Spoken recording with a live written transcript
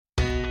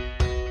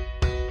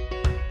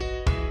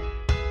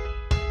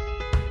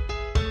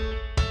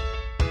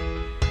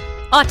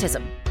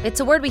Autism. It's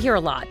a word we hear a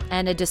lot,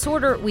 and a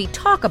disorder we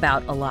talk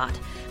about a lot.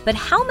 But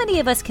how many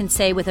of us can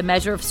say with a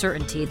measure of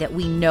certainty that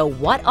we know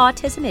what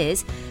autism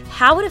is,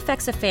 how it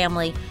affects a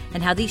family,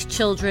 and how these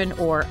children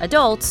or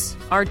adults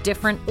are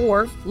different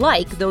or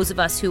like those of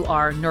us who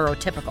are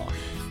neurotypical?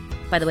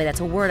 By the way, that's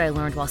a word I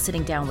learned while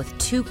sitting down with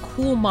two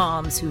cool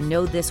moms who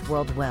know this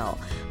world well.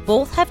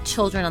 Both have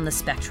children on the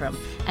spectrum,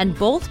 and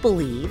both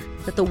believe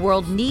that the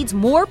world needs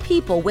more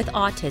people with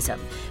autism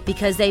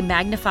because they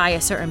magnify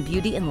a certain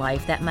beauty in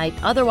life that might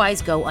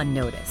otherwise go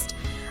unnoticed.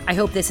 I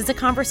hope this is a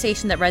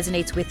conversation that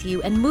resonates with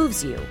you and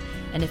moves you.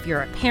 And if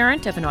you're a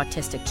parent of an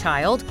autistic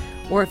child,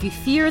 or if you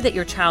fear that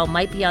your child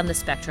might be on the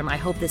spectrum, I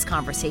hope this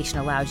conversation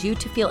allows you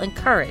to feel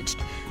encouraged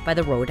by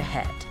the road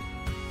ahead.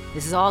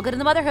 This is All Good in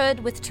the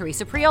Motherhood with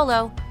Teresa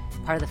Priolo,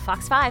 part of the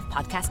Fox 5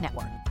 Podcast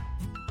Network.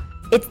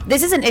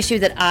 This is an issue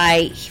that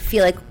I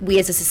feel like we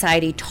as a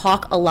society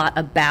talk a lot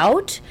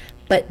about,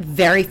 but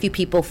very few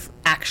people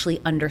actually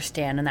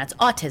understand, and that's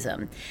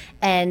autism.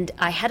 And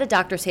I had a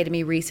doctor say to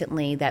me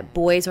recently that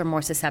boys are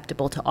more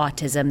susceptible to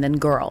autism than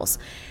girls.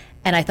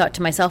 And I thought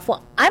to myself,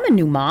 well, I'm a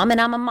new mom,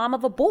 and I'm a mom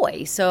of a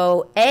boy.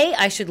 So A,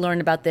 I should learn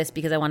about this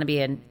because I want to be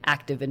an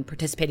active and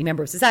participating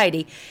member of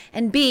society.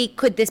 And B,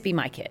 could this be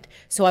my kid?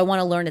 So I want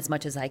to learn as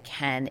much as I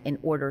can in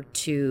order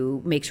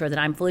to make sure that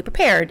I'm fully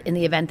prepared in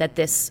the event that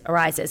this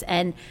arises.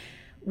 And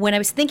when I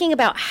was thinking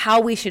about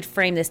how we should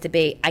frame this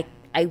debate,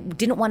 I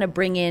didn't want to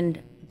bring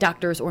in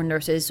doctors or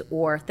nurses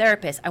or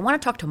therapists. I want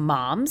to talk to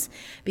moms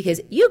because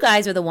you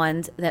guys are the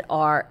ones that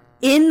are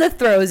in the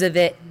throes of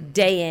it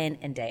day in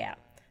and day out.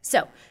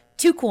 So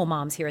two cool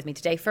moms here with me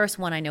today. First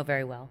one I know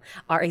very well,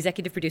 our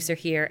executive producer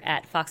here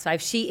at Fox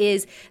 5. She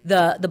is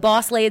the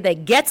boss lady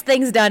that gets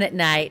things done at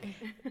night.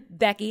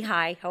 Becky,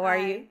 hi. How are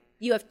you?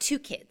 You have two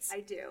kids.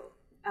 I do.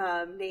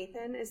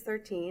 Nathan is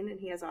 13 and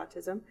he has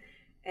autism.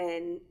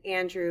 And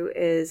Andrew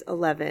is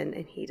 11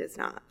 and he does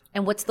not.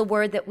 And what's the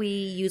word that we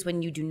use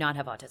when you do not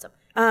have autism?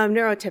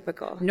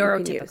 Neurotypical.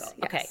 Neurotypical. Yes.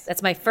 Okay.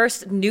 That's my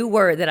first new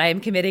word that I am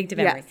committing to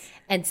memory. Yes.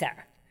 And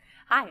Sarah.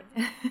 Hi.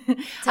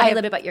 Tell me a little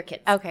bit about your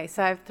kids. Okay,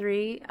 so I have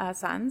three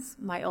sons.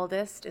 My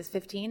oldest is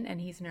 15, and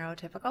he's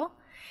neurotypical.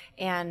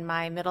 And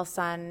my middle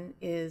son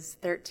is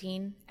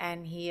 13,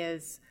 and he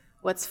is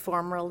what's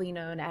formerly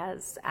known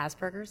as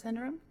Asperger's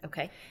syndrome.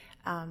 Okay.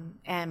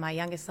 And my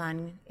youngest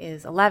son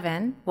is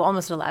 11, well,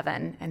 almost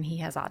 11, and he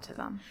has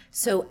autism.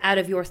 So out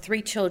of your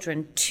three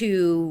children,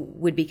 two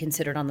would be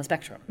considered on the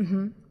spectrum.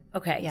 Mm-hmm.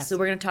 Okay, yes. So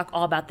we're going to talk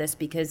all about this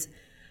because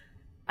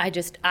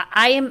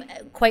I am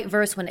quite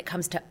versed when it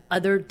comes to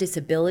other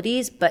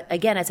disabilities. But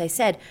again, as I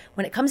said,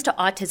 when it comes to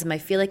autism, I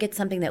feel like it's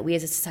something that we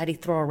as a society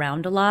throw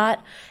around a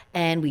lot.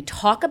 And we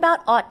talk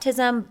about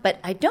autism, but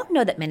I don't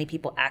know that many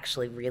people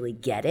actually really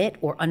get it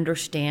or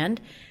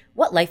understand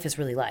what life is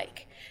really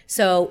like.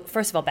 So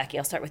first of all, Becky,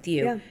 I'll start with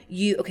you.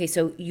 Yeah.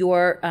 So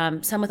your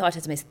son with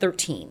autism is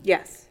 13.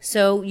 Yes.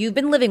 So you've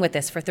been living with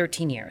this for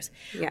 13 years.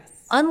 Yes.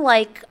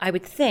 Unlike, I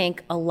would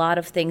think, a lot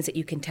of things that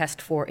you can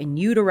test for in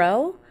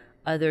utero,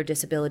 other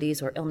disabilities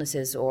or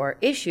illnesses or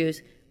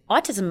issues,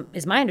 autism,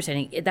 is my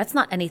understanding, that's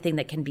not anything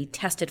that can be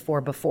tested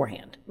for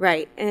beforehand.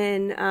 Right.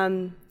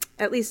 And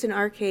at least in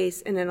our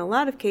case, and in a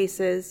lot of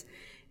cases,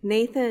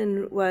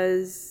 Nathan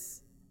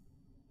was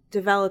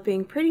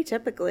developing pretty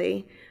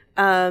typically.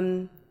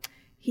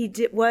 He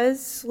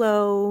was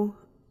slow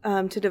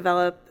to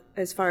develop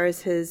as far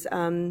as his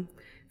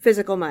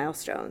physical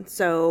milestones.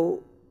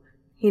 So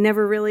he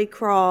never really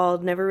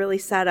crawled, never really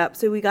sat up.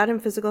 So we got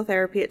him physical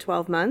therapy at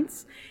 12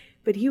 months.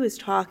 But he was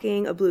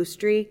talking a blue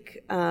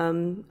streak.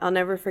 I'll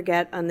never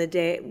forget on the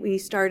day we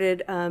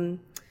started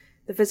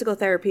the physical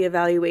therapy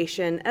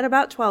evaluation at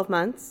about 12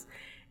 months.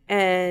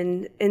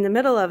 And in the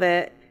middle of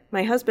it,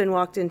 my husband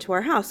walked into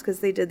our house because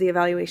they did the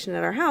evaluation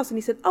at our house. And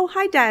he said, "Oh,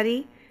 hi,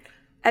 Daddy,"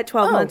 at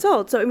 12 months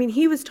old. So, I mean,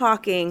 he was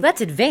talking. That's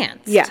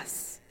advanced.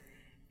 Yes.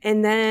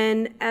 And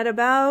then at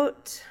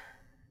about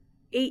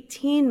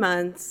 18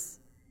 months,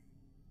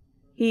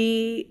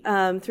 he,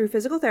 through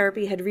physical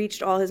therapy, had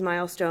reached all his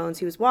milestones.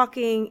 He was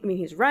walking,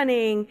 he was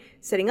running,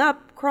 sitting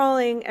up,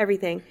 crawling,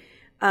 everything.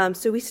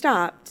 So we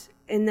stopped,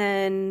 and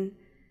then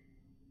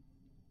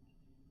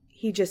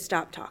he just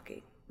stopped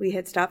talking. We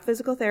had stopped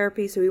physical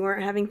therapy, so we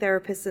weren't having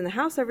therapists in the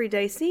house every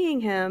day seeing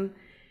him,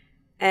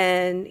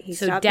 and he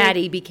stopped. So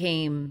Daddy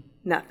became...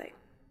 Nothing.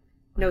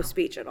 No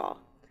speech at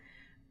all.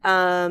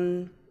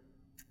 And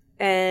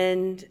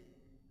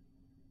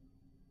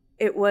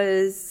it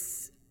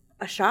was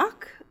a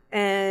shock.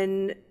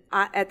 And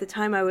at the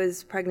time I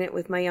was pregnant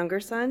with my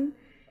younger son,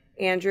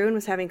 Andrew, and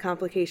was having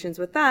complications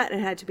with that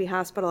and had to be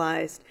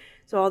hospitalized.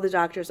 So all the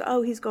doctors,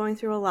 he's going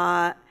through a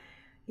lot.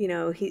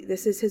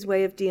 This is his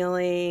way of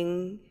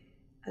dealing.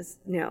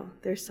 No,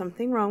 there's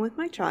something wrong with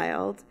my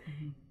child.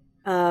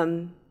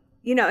 Mm-hmm.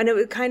 And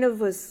it kind of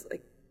was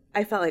like,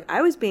 I felt like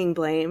I was being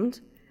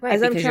blamed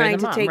as I'm trying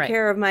to take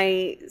care of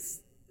my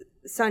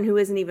son who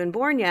isn't even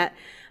born yet.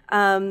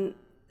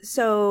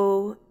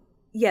 So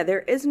yeah,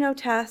 there is no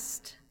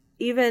test.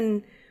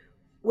 Even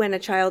when a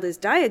child is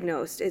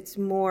diagnosed, it's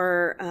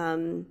more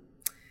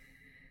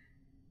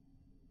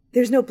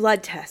there's no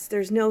blood tests.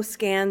 There's no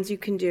scans you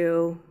can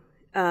do.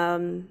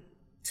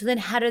 So then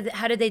how do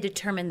they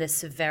determine the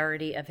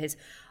severity of his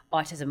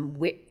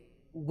autism?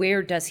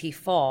 Where does he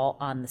fall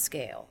on the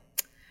scale?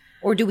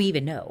 Or do we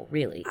even know,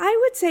 really? I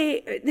would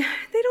say,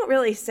 they don't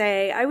really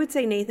say. I would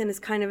say Nathan is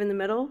kind of in the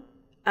middle.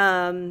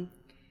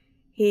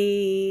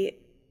 He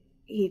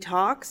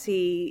talks.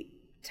 He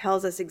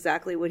tells us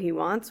exactly what he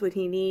wants, what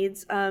he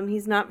needs.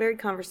 He's not very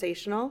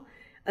conversational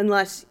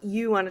unless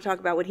you want to talk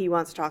about what he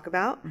wants to talk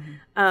about.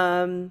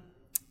 But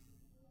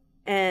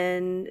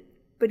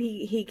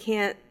he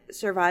can't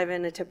survive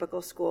in a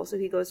typical school. So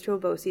he goes to a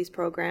BOCES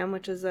program,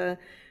 which is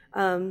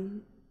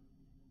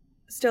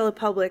still a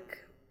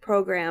public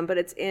program, but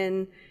it's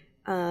in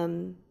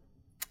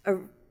a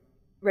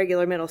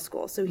regular middle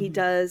school. So he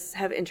does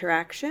have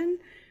interaction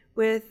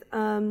with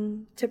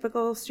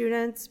typical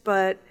students,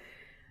 but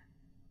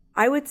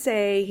I would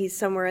say he's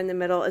somewhere in the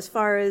middle. As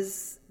far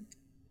as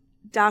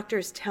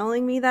doctors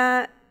telling me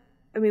that,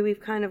 I mean, we've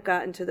kind of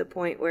gotten to the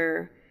point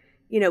where,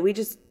 we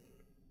just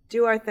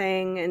do our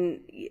thing,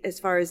 and as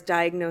far as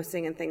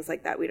diagnosing and things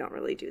like that, we don't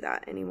really do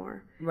that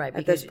anymore. Right.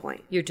 At this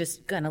point. You're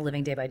just kind of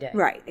living day by day.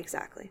 Right,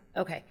 exactly.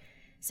 Okay.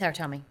 Sarah,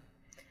 tell me.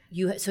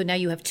 So now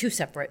you have two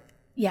separate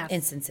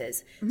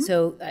instances. Mm-hmm.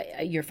 So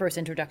your first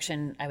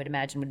introduction, I would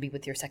imagine, would be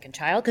with your second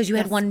child, because you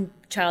had one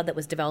child that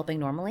was developing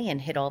normally and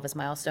hit all of his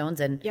milestones,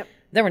 and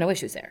there were no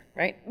issues there,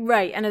 right?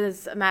 Right. And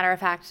as a matter of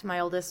fact, my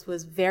oldest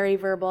was very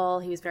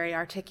verbal. He was very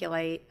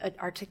articulate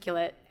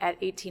at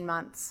 18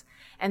 months.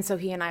 And so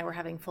he and I were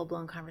having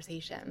full-blown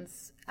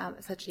conversations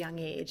at such a young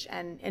age.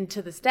 And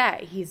to this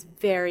day, he's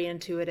very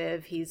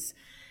intuitive. His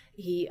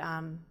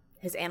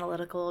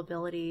analytical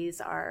abilities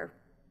are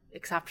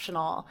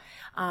exceptional.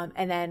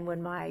 And then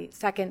when my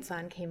second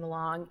son came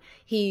along,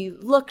 he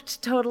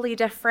looked totally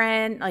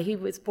different. He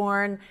was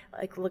born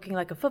looking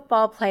like a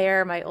football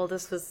player. My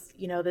oldest was,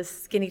 this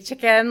skinny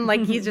chicken.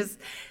 He's just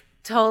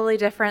totally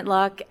different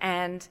look.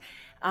 And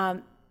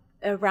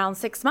around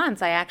 6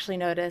 months, I actually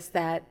noticed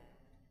that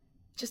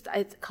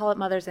I call it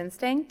mother's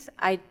instinct.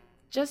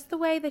 Just the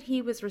way that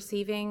he was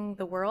receiving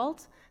the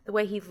world, the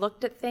way he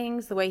looked at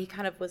things, the way he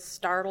kind of was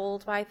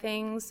startled by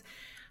things,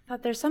 I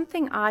thought there's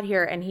something odd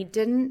here. And he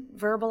didn't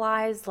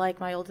verbalize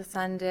like my oldest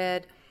son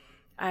did.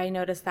 I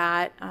noticed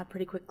that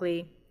pretty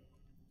quickly.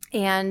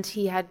 And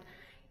he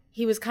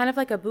was kind of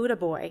like a Buddha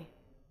boy.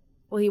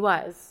 Well, he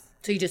was.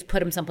 So you just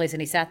put him someplace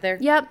and he sat there?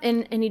 Yep,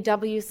 and he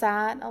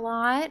W-sat a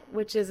lot,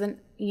 which isn't,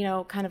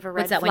 kind of a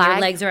red What's that, flag. when your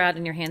legs are out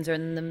and your hands are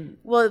in them?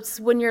 Well, it's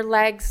when your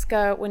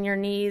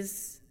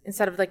knees,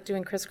 instead of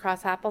doing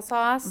crisscross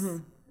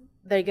applesauce,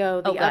 they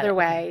go the other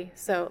way,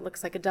 so it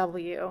looks like a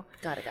W.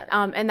 Got it.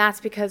 And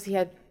that's because he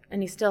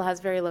still has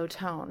very low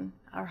tone,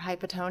 or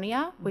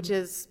hypotonia, which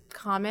is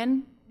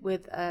common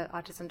with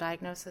autism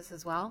diagnosis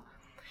as well.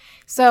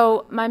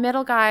 So my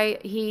middle guy,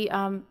 he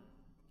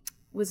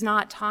was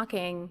not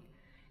talking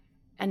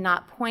and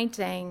not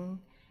pointing.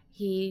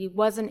 He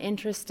wasn't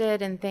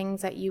interested in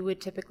things that you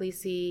would typically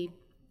see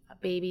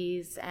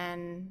babies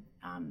and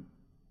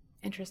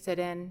interested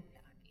in.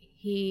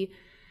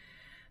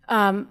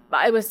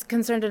 I was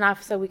concerned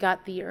enough, so we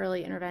got the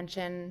early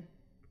intervention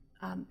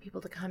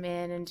people to come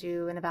in and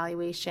do an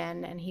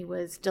evaluation, and he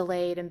was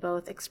delayed in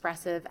both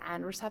expressive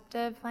and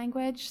receptive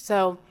language.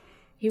 So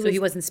he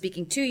wasn't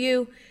speaking to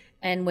you,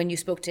 and when you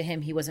spoke to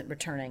him, he wasn't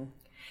returning.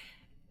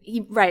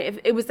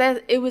 Right. It was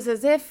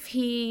as if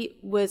he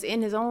was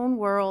in his own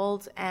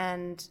world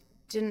and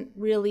didn't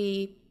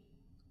really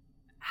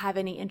have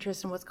any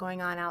interest in what's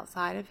going on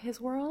outside of his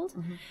world.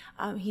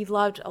 He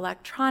loved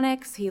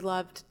electronics. He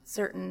loved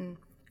certain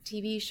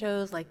TV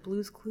shows like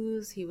Blue's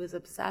Clues. He was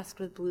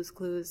obsessed with Blue's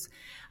Clues.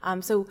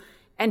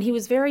 And he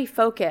was very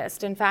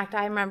focused. In fact,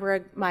 I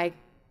remember my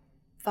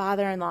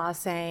father-in-law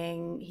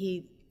saying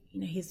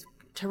he's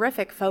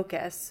terrific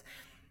focus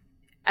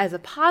as a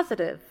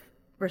positive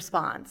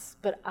response,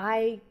 but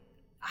I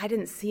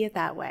didn't see it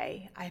that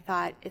way. I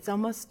thought it's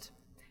almost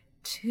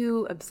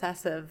too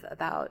obsessive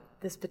about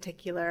this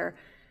particular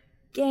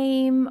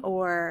game,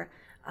 or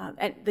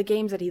and the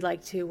games that he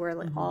liked to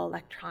were all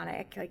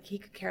electronic. He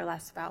could care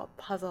less about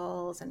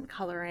puzzles and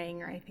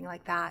coloring or anything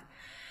like that.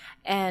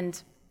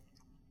 And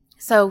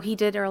so he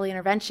did early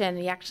intervention.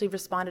 He actually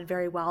responded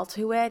very well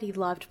to it. He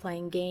loved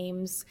playing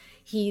games.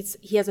 He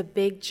has a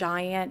big,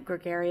 giant,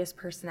 gregarious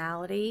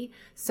personality.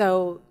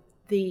 So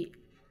the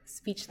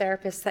speech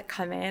therapists that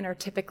come in are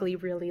typically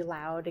really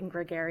loud and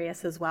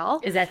gregarious as well.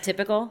 Is that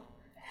typical?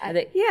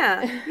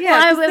 Yeah.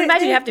 Well, I would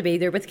imagine you have to be.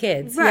 They're with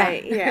kids.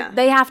 Right, yeah.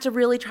 They have to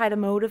really try to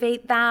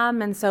motivate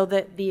them, and so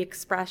that the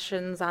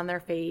expressions on their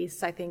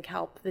face, I think,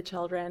 help the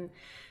children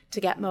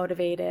to get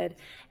motivated.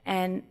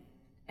 And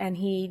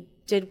he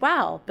did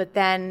well, but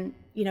then,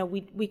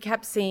 we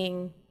kept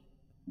seeing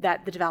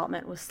that the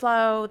development was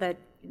slow, that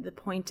the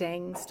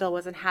pointing still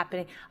wasn't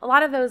happening. A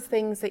lot of those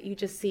things that you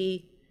just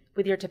see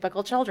with your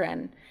typical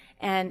children.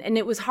 And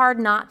it was hard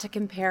not to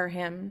compare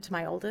him to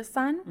my oldest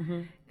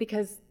son,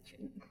 because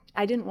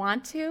I didn't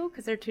want to,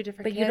 because they're two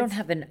different kids. But you don't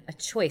have a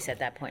choice at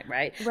that point,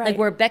 right? Right. Like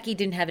where Becky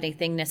didn't have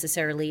anything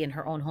necessarily in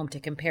her own home to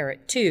compare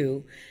it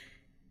to,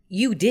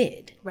 you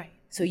did. Right.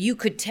 So you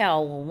could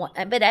tell,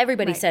 but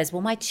everybody Right. says,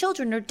 well, my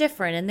children are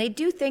different and they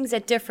do things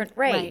at different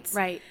rates.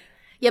 Right.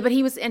 Yeah, but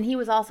he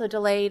was also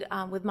delayed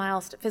with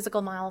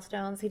physical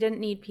milestones. He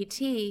didn't need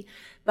PT,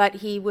 but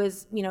he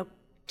was,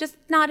 just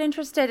not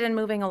interested in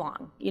moving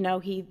along.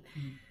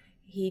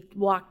 He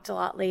walked a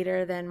lot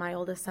later than my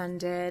oldest son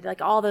did.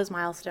 Like all those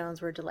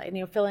milestones were delayed.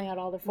 Filling out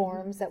all the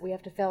forms that we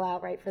have to fill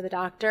out, right, for the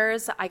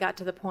doctors. I got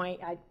to the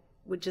point I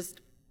would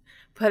just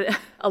put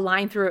a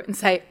line through it and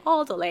say,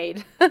 all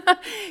delayed,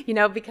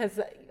 because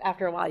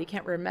after a while you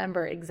can't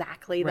remember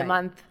exactly the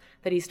month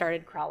that he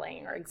started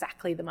crawling or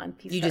exactly the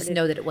month he started. You just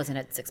know that it wasn't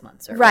at 6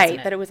 months. Or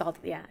right, that it was all,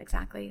 yeah,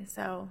 exactly.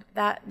 So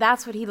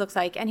that's what he looks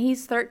like. And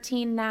he's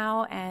 13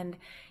 now, and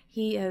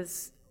he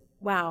is,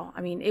 wow.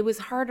 I mean, it was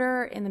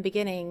harder in the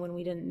beginning when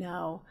we didn't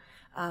know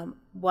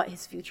what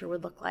his future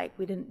would look like.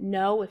 We didn't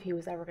know if he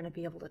was ever going to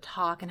be able to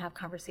talk and have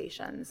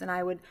conversations. And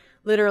I would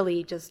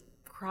literally just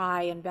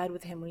cry in bed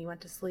with him when he went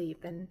to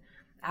sleep, and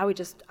I would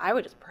just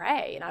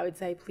pray, and I would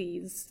say,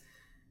 please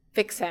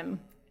fix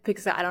him,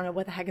 because I don't know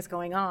what the heck is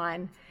going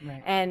on.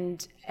 Right.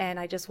 And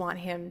I just want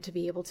him to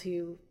be able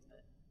to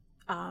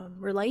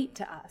relate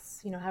to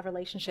us, have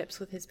relationships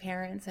with his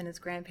parents and his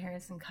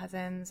grandparents and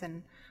cousins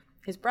and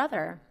his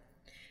brother.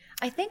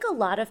 I think a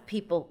lot of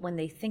people, when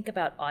they think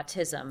about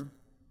autism,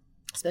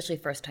 especially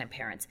first-time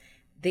parents,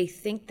 they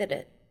think that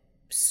a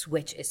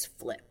switch is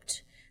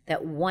flipped,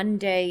 that one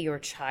day your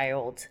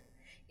child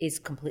is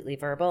completely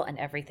verbal and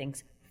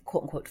everything's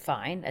quote unquote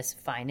fine, as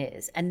fine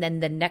is. And then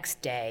the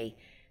next day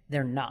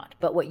they're not.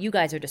 But what you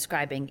guys are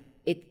describing,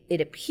 it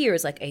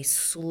appears like a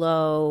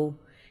slow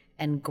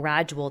and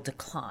gradual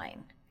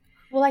decline.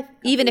 Well,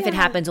 even if it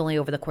happens only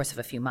over the course of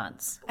a few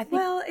months. Like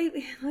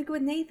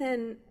with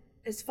Nathan,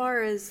 as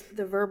far as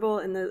the verbal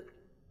and the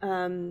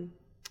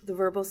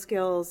verbal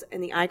skills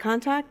and the eye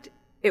contact,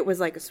 it was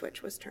like a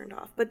switch was turned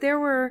off. But there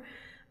were,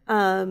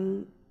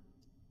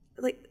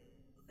 like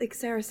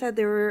Sarah said,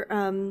 there were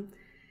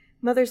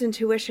mother's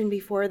intuition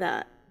before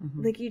that.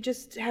 Mm-hmm. Like you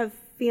just have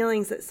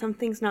feelings that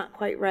something's not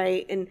quite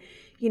right. And,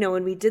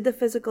 when we did the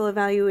physical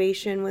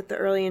evaluation with the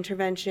early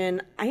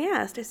intervention,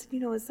 I said,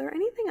 is there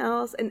anything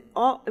else? And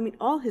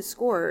all his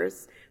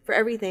scores for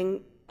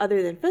everything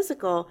other than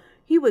physical,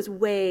 he was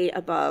way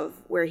above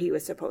where he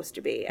was supposed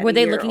to be. Were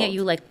they looking at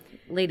you like,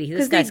 lady,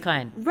 this guy's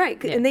fine?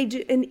 Right. Yeah. And they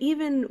do. And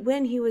even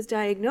when he was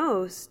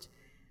diagnosed,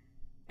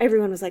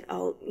 everyone was like,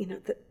 oh,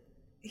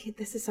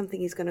 this is something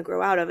he's going to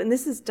grow out of. And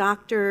this is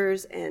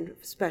doctors and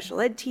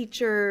special ed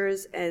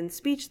teachers and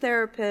speech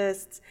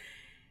therapists.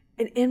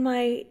 And in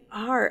my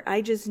heart,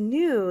 I just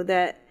knew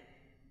that,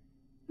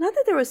 not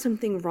that there was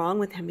something wrong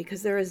with him,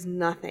 because there is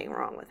nothing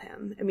wrong with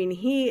him. I mean,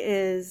 he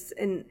is,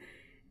 and,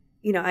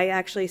 I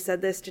actually said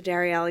this to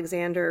Dari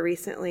Alexander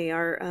recently,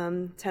 our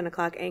 10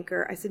 o'clock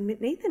anchor. I said,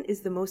 Nathan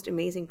is the most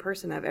amazing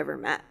person I've ever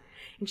met.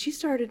 And she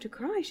started to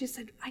cry. She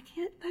said,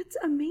 that's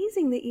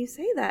amazing that you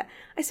say that.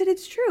 I said,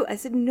 it's true. I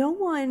said, no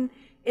one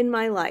in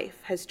my life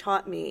has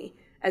taught me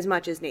as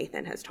much as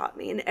Nathan has taught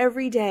me. And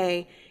every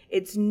day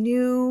it's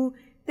new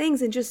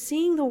things, and just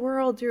seeing the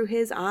world through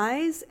his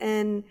eyes.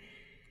 And,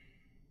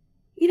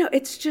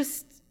 it's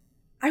just,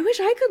 I wish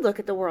I could look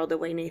at the world the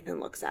way Nathan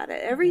looks at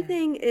it.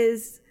 Everything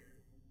is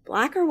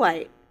black or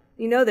white.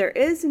 There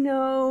is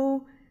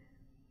no,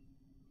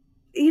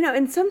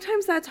 and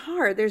sometimes that's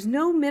hard. There's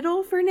no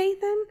middle for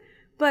Nathan.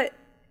 But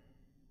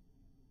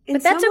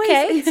that's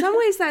okay. In some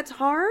ways, that's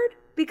hard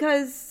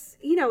because,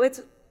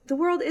 it's the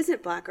world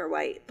isn't black or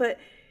white. But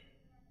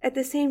at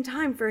the same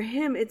time, for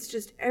him, it's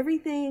just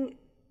everything.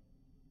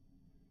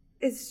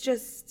 It's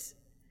just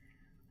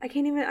I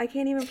can't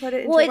even put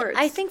it into words.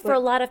 I think for a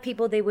lot of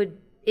people, they would,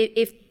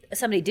 if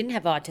somebody didn't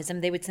have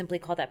autism, they would simply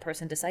call that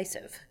person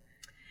decisive.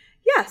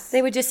 Yes,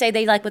 they would just say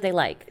they like what they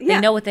like. Yeah,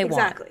 they know what they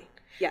want. Exactly.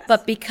 Yes.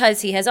 But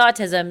because he has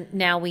autism,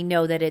 now we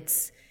know that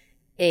it's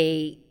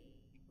a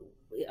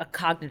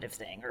cognitive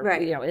thing, or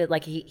right.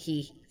 Like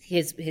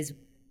his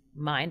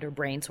mind or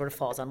brain sort of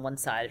falls on one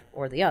side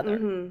or the other.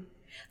 Mm-hmm.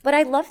 But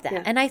I love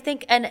that, and I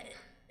think, and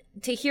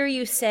to hear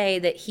you say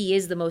that he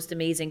is the most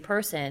amazing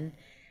person,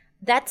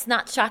 that's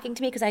not shocking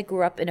to me, because I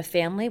grew up in a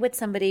family with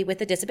somebody with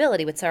a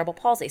disability, with cerebral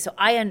palsy. So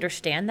I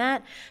understand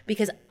that,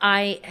 because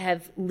I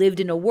have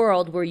lived in a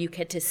world where you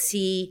get to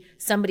see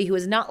somebody who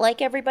is not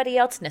like everybody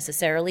else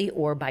necessarily,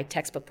 or by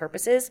textbook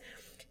purposes,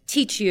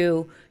 teach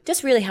you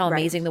just really how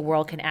amazing the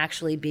world can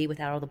actually be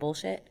without all the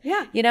bullshit.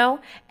 Yeah.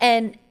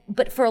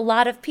 But for a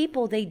lot of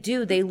people,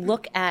 they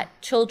look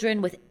at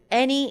children with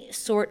any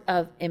sort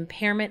of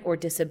impairment or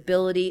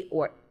disability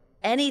or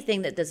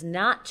anything that does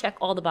not check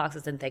all the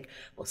boxes and think,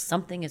 well,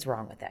 something is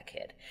wrong with that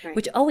kid,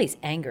 which always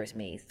angers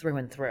me through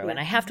and through. Yeah. And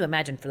I have to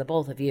imagine for the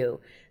both of you,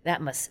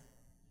 that must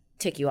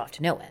tick you off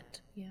to no end.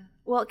 Yeah.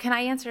 Well, can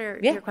I answer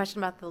your question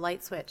about the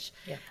light switch?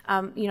 Yeah.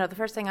 The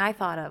first thing I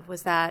thought of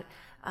was that,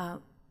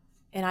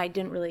 and I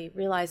didn't really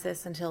realize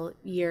this until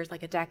years,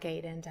 like a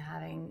decade into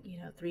having,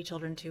 3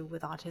 children, 2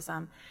 with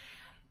autism.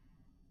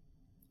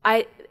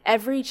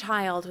 Every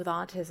child with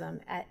autism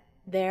at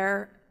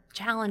their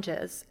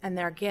challenges and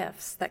their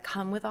gifts that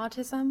come with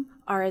autism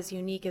are as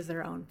unique as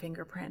their own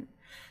fingerprint.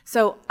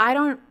 So I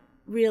don't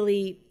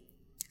really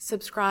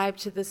subscribe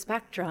to the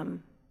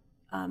spectrum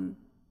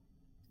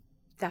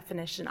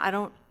definition. I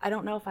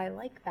don't know if I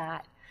like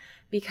that,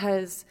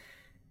 because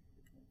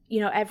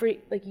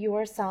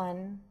your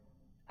son,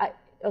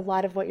 a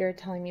lot of what you're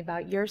telling me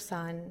about your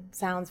son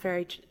sounds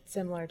very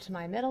similar to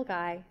my middle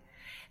guy,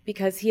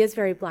 because he is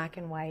very black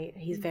and white.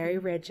 He's very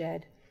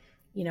rigid.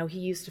 He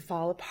used to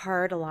fall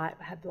apart a lot,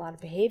 had a lot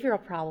of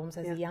behavioral problems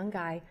as a young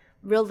guy,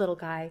 real little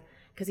guy,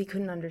 because he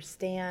couldn't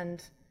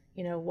understand,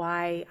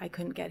 why I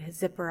couldn't get his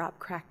zipper up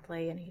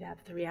correctly, and he'd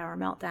have 3-hour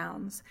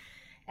meltdowns.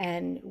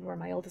 And where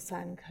my oldest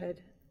son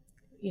could,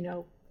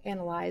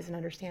 analyze and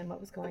understand what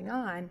was going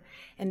on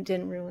and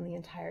didn't ruin the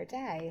entire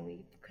day, and we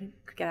could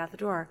get out the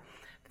door.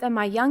 But then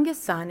my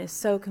youngest son is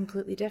so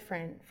completely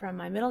different from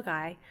my middle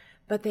guy,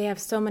 but they have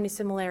so many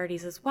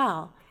similarities as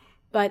well.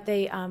 But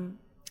they, I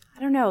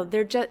don't know,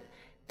 they're just,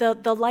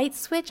 the light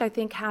switch I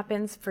think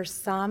happens for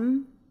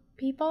some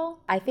people.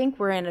 I think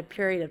we're in a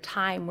period of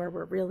time where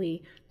we're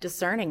really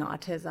discerning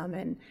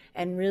autism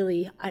and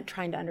really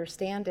trying to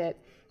understand it.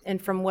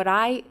 And from what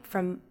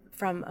from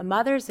a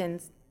mother's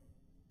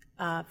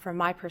from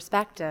my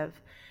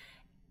perspective,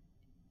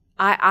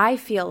 I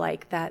feel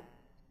like that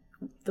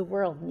the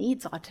world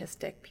needs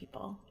autistic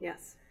people.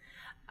 Yes.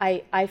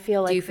 I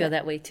feel like. Do you feel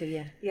that way too?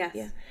 Yeah. Yes.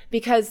 Yeah.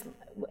 Because,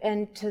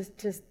 and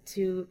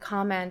to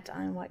comment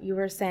on what you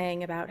were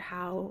saying about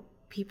how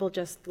people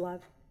just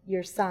love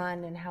your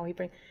son and how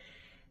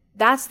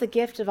that's the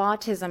gift of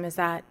autism, is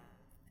that,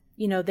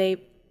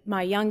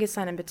 my youngest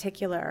son in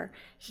particular,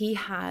 he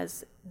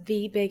has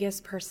the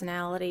biggest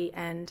personality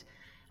and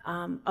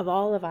of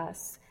all of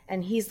us,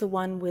 and he's the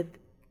one with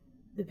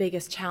the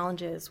biggest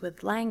challenges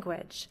with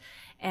language,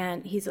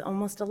 and he's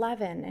almost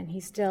 11 and he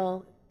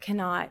still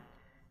cannot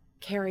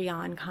carry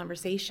on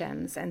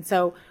conversations, and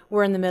so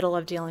we're in the middle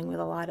of dealing with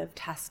a lot of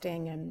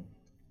testing,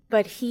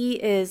 but he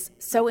is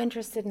so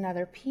interested in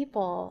other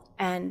people,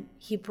 and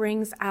he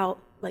brings out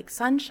like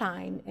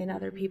sunshine in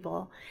other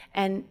people.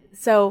 And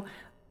so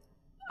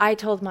I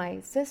told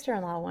my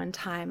sister-in-law one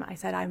time, I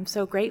said, I'm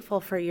so grateful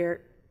for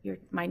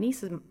my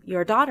nieces,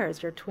 your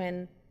daughters, your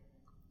twin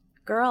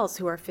girls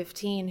who are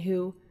 15,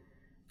 who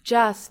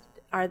just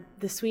are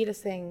the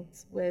sweetest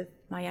things with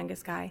my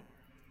youngest guy,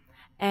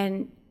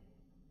 and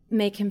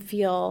make him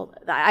feel,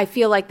 I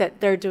feel like that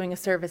they're doing a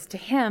service to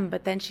him.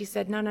 But then she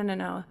said,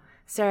 no,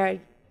 Sarah,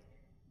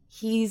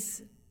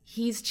 he's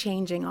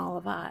changing all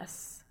of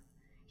us.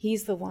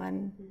 He's the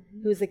one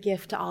who's a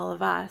gift to all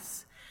of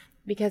us,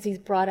 because he's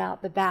brought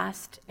out the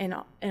best in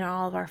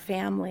all of our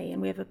family,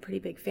 and we have a pretty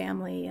big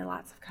family and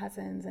lots of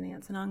cousins and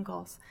aunts and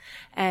uncles.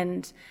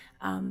 And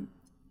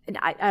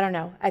I don't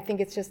know, I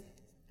think it's just,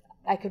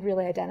 I could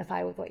really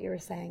identify with what you were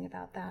saying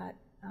about that.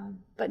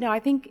 But no, I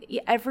think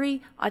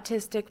every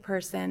autistic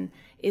person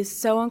is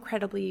so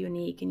incredibly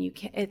unique, and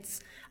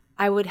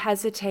I would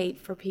hesitate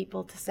for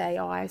people to say,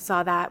 oh, I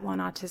saw that one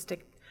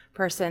autistic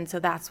person, so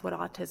that's what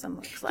autism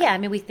looks like. Yeah, I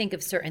mean, we think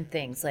of certain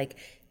things like,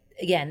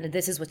 again,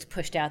 this is what's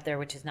pushed out there,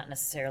 which is not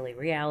necessarily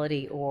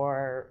reality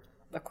or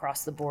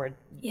across the board,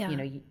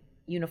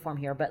 uniform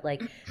here, but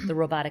like the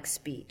robotic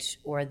speech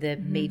or the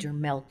major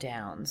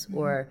meltdowns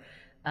or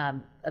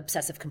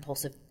obsessive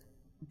compulsive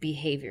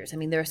behaviors. I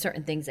mean, there are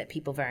certain things that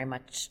people very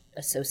much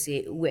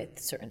associate with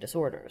certain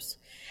disorders.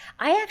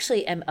 I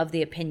actually am of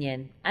the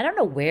opinion, I don't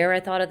know where I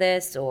thought of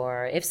this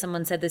or if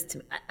someone said this to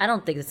me, I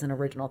don't think it's an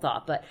original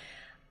thought, but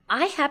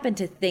I happen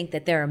to think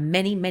that there are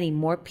many, many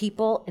more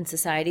people in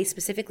society,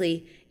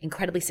 specifically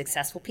incredibly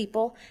successful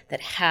people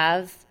that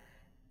have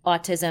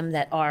autism,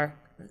 that are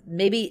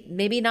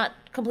maybe not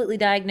completely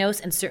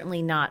diagnosed and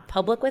certainly not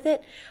public with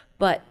it,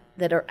 but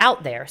that are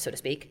out there, so to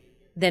speak,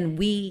 than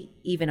we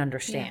even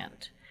understand.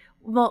 Yeah.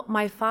 Well,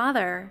 my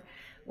father,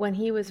 when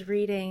he was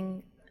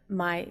reading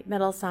my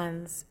middle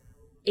son's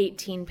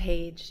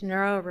 18-page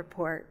neuro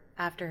report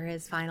after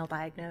his final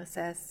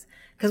diagnosis,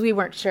 because we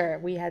weren't sure.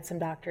 We had some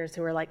doctors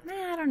who were like,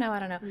 I don't know.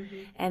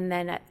 And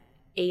then at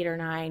 8 or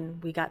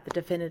 9, we got the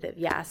definitive,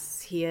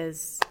 yes, he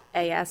is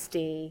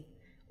ASD,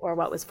 or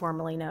what was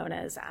formerly known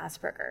as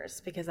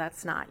Asperger's, because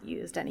that's not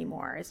used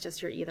anymore. It's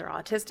just you're either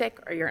autistic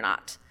or you're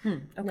not.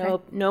 Okay.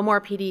 No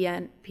more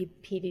PDD-NOS,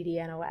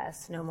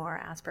 no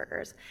more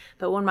Asperger's.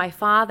 But when my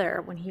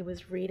father, when he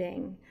was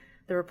reading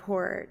the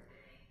report,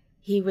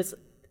 he was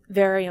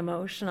very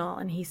emotional,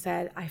 and he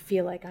said, I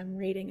feel like I'm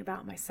reading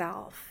about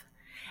myself.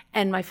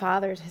 And my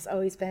father has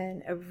always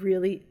been a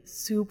really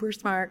super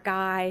smart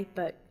guy,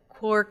 but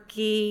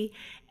quirky,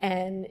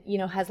 and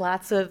has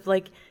lots of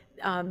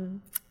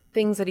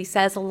things that he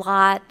says a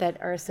lot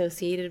that are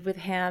associated with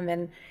him,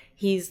 and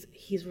he's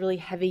really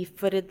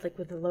heavy-footed, like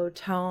with a low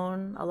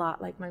tone, a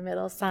lot like my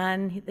middle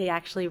son. They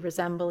actually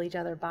resemble each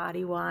other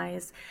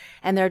body-wise,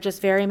 and they're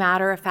just very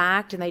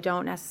matter-of-fact, and they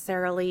don't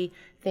necessarily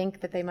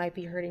think that they might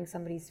be hurting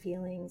somebody's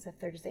feelings if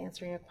they're just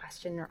answering a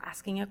question or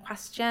asking a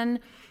question.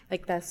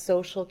 Like the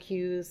social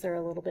cues are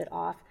a little bit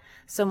off.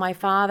 So my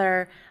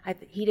father,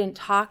 he didn't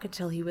talk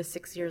until he was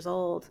 6 years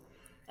old,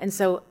 And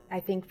so I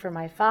think for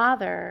my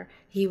father,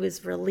 he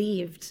was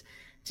relieved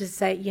to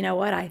say, you know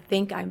what, I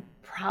think I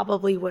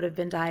probably would have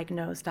been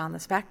diagnosed on the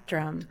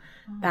spectrum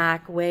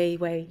back way,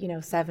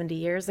 70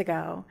 years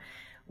ago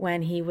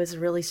when he was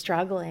really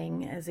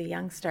struggling as a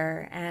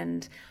youngster.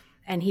 And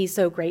he's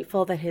so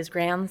grateful that his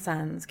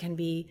grandsons can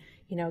be,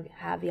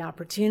 have the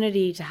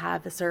opportunity to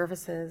have the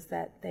services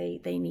that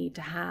they need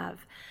to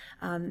have.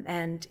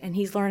 And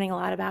he's learning a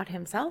lot about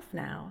himself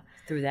now.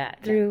 Through that.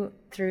 Through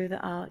the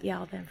all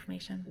the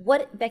information.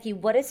 Becky,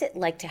 what is it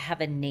like to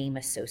have a name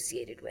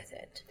associated with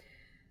it?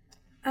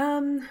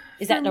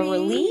 Is that a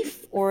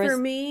relief? For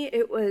me,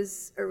 it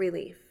was a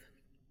relief.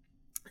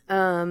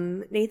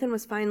 Nathan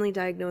was finally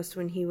diagnosed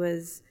when he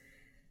was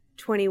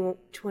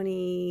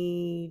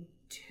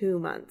 22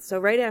 months. So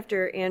right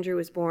after Andrew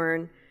was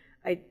born,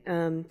 I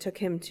took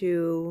him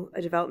to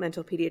a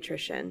developmental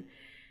pediatrician.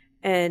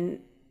 And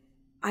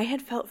I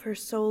had felt for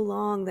so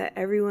long that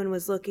everyone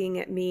was looking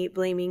at me,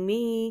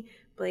 blaming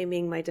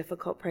my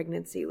difficult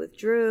pregnancy with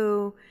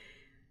Drew.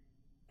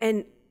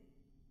 And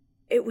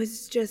it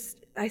was just,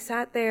 I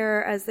sat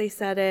there as they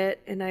said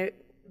it, and I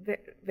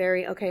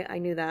I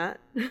knew that.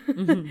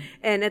 Mm-hmm.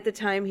 And at the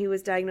time, he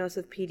was diagnosed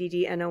with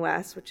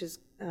PDD-NOS, which is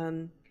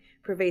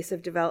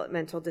pervasive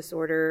developmental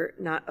disorder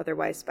not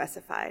otherwise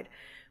specified,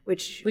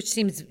 which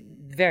seems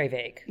very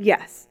vague.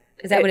 Yes.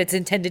 Is that what it's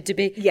intended to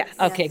be? Yes.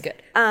 Okay,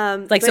 good.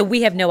 So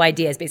we have no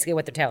idea is basically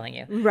what they're telling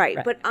you. Right.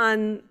 But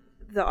on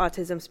the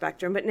autism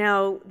spectrum. But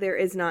now there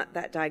is not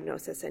that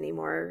diagnosis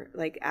anymore,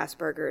 like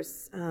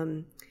Asperger's.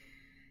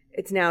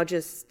 It's now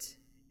just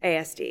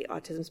ASD,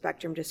 autism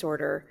spectrum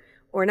disorder,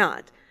 or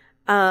not.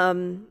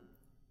 And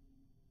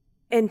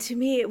to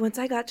me, once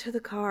I got to the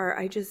car,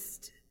 I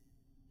just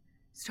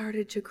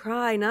started to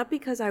cry, not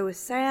because I was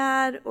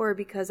sad or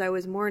because I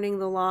was mourning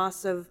the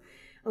loss of,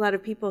 a lot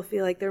of people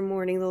feel like they're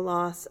mourning the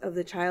loss of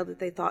the child that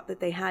they thought that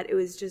they had. It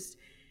was just,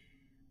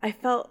 I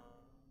felt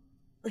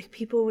like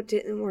people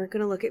weren't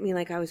going to look at me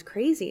like I was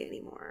crazy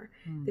anymore.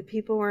 That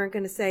people weren't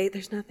going to say,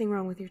 there's nothing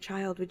wrong with your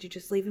child. Would you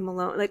just leave him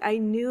alone? Like I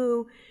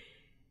knew,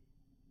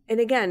 and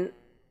again,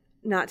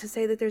 not to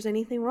say that there's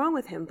anything wrong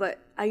with him, but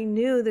I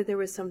knew that there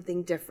was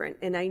something different.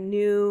 And I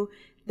knew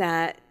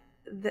that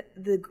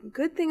the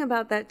good thing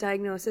about that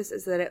diagnosis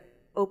is that it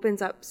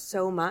opens up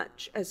so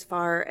much as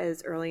far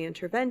as early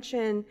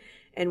intervention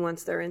and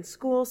once they're in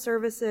school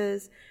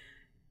services.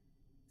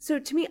 So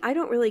to me, I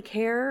don't really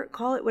care.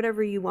 Call it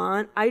whatever you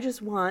want. I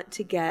just want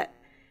to get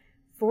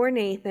for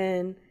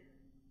Nathan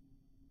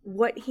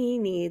what he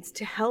needs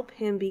to help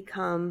him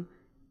become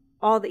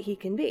all that he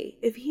can be.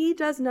 If he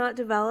does not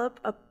develop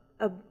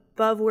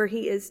above where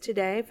he is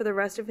today for the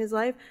rest of his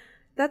life,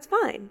 that's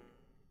fine.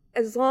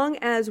 As long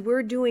as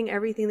we're doing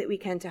everything that we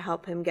can to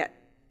help him get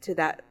to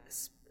that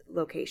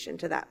location,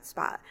 to that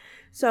spot.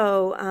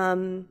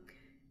 So,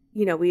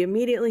 we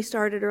immediately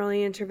started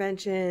early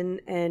intervention,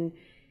 and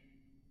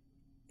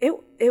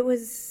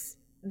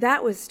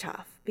that was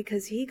tough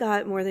because he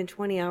got more than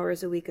 20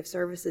 hours a week of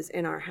services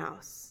in our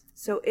house.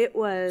 So it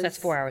was... So that's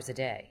 4 hours a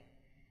day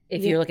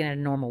if you're looking at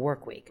a normal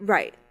work week.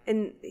 Right.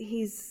 And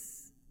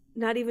he's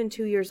not even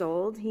 2 years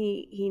old.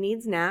 He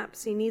needs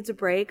naps. He needs a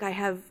break. I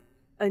have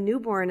a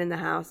newborn in the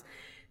house.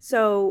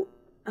 So,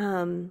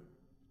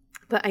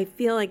 but I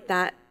feel like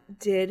that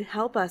did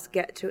help us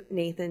get to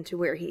Nathan to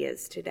where he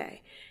is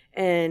today.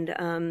 And,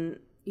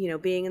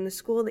 being in the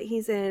school that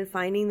he's in,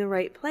 finding the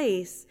right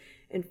place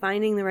and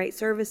finding the right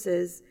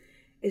services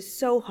is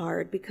so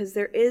hard because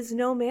there is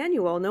no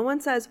manual. No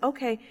one says,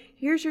 okay,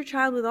 here's your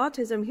child with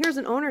autism. Here's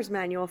an owner's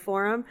manual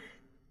for him.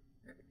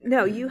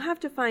 No, you have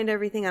to find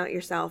everything out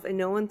yourself, and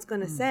no one's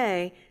going to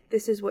say,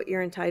 this is what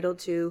you're entitled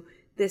to.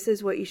 This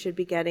is what you should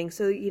be getting.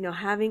 So,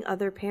 having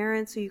other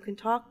parents who you can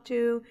talk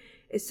to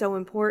is so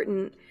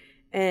important.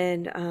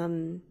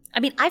 And,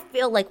 I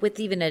feel like with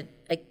even a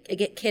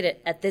kid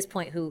at this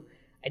point who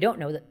I don't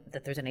know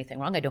that there's anything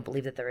wrong. I don't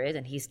believe that there is,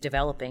 and he's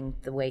developing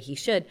the way he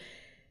should.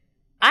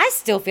 I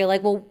still feel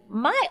like, well,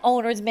 my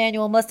owner's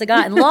manual must have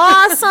gotten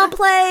lost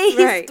someplace,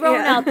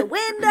 thrown out the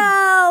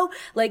window.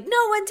 Like,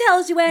 no one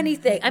tells you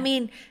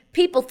anything.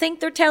 People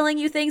think they're telling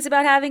you things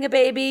about having a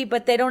baby,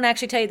 but they don't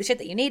actually tell you the shit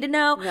that you need to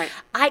know. Right.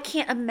 I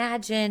can't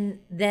imagine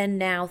then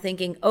now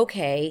thinking,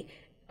 okay,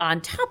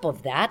 on top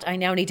of that, I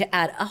now need to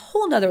add a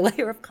whole nother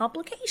layer of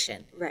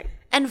complication. Right.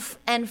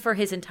 And for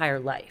his entire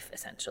life,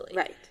 essentially.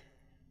 Right.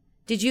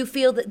 Did you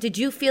feel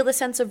the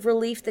sense of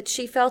relief that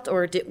she felt,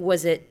 or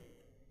was it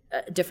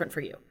different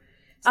for you?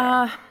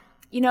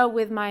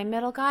 With my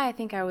middle guy, I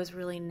think I was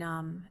really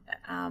numb.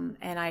 And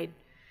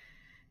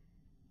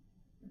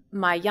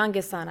my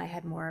youngest son, I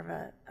had more of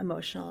an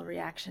emotional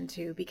reaction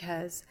to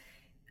because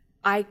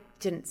I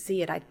didn't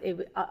see it.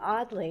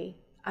 Oddly,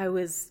 I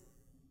was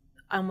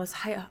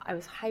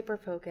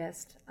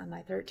hyper-focused on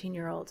my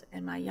 13-year-old,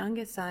 and my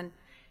youngest son,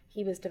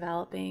 he was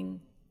developing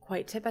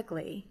quite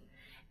typically.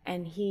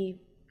 And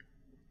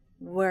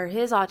where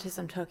his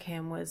autism took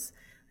him was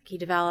he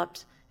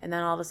developed, and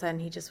then all of a sudden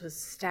he just was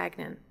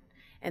stagnant,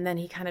 and then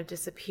he kind of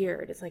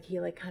disappeared. It's like he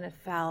kind of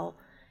fell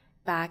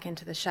back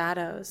into the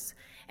shadows.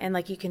 And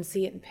like you can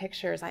see it in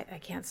pictures. I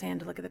can't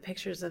stand to look at the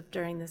pictures of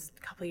during this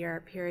couple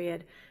year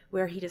period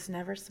where he just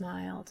never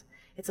smiled.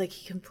 It's like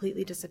he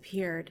completely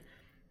disappeared.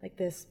 Like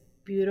this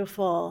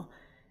beautiful,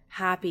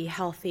 happy,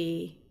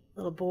 healthy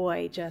little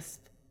boy just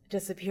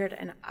disappeared.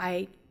 And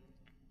I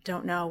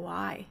don't know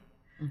why.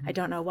 Mm-hmm. I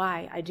don't know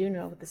why. I do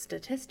know the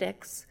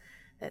statistics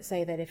that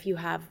say that if you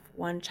have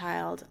one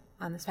child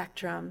on the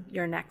spectrum,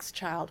 your next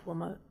child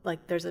will,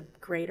 there's a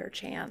greater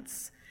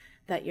chance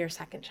that your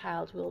second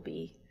child will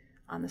be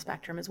on the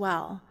spectrum as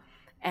well.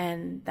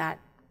 And that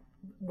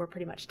we're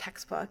pretty much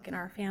textbook in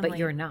our family. But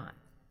you're not,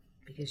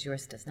 because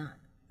yours does not.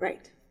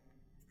 Right.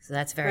 So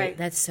that's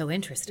that's so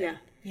interesting. Yeah.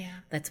 Yeah.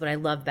 That's what I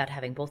love about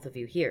having both of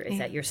you here, is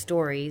that your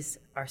stories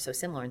are so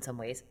similar in some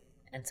ways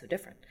and so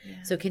different.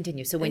 Yeah. So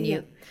continue. So when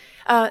you...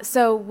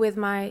 So with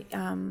my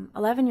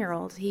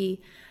 11-year-old,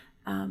 he...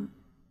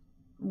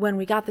 when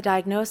we got the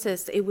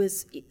diagnosis, it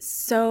was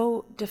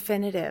so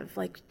definitive.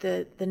 Like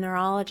the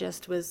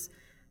neurologist was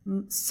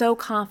so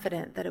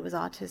confident that it was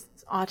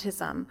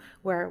autism,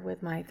 where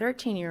with my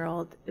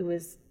 13-year-old,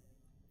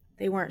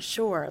 they weren't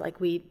sure.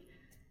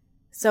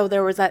 So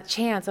there was that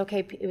chance,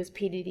 okay, it was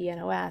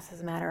PDD-NOS, as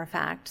a matter of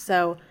fact.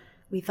 So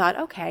we thought,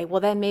 okay, well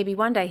then maybe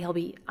one day he'll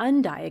be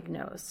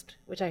undiagnosed,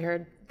 which I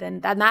heard, then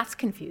that's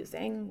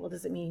confusing. Well,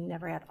 does it mean he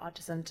never had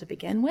autism to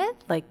begin with?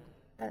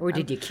 Or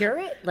did you cure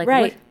it?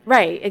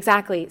 Right,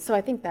 exactly. So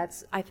I think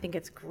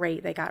it's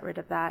great they got rid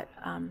of that,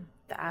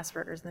 the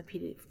Asperger's and the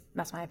PD.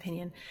 That's my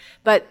opinion.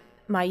 But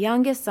my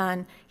youngest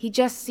son, he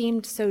just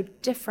seemed so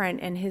different,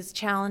 and his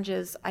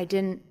challenges, I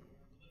didn't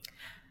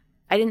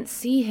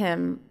see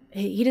him.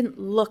 He didn't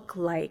look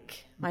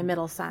like my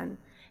middle son.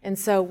 And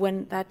so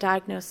when that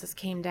diagnosis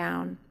came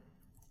down,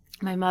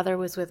 my mother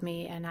was with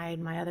me, and I had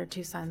my other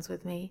two sons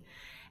with me,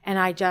 and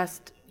I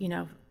just,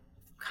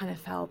 kind of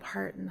fell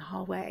apart in the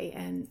hallway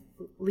and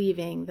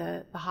leaving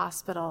the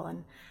hospital,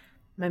 and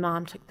my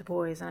mom took the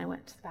boys and I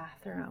went to the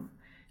bathroom.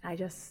 I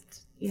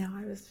just, it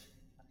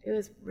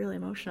was really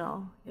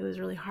emotional. It was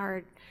really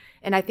hard.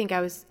 And I think I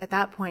was at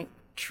that point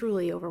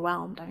truly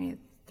overwhelmed. I mean,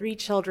 3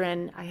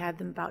 children, I had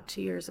them about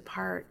 2 years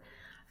apart,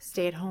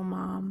 stay-at-home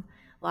mom,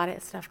 a lot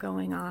of stuff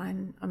going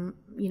on.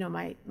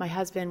 My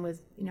husband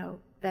was,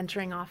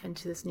 venturing off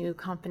into this new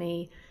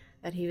company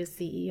that he was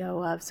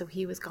CEO of, so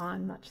he was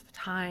gone much of the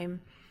time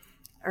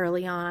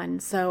early on.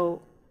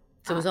 So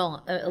it was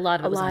all a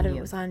lot of it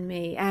was on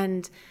me,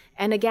 and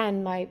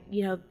again,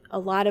 a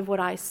lot of what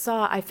I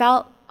saw, I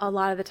felt a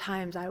lot of the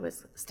times I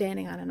was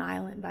standing on an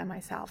island by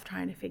myself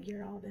trying to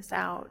figure all this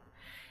out,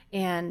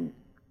 and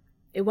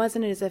it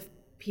wasn't as if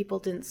people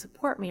didn't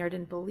support me or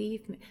didn't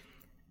believe me.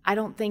 I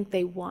don't think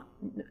they weren't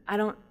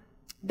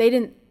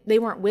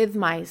with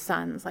my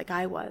sons like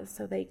I was,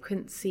 so they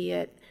couldn't see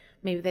it.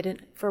 Maybe they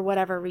didn't, for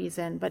whatever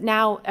reason, but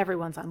now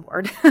everyone's on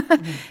board.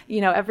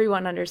 Mm-hmm.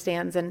 Everyone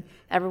understands, and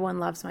everyone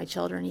loves my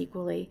children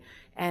equally.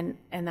 And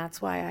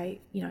that's why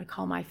I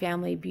call my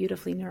family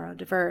beautifully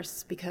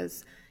neurodiverse,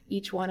 because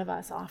each one of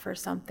us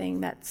offers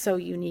something that's so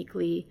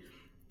uniquely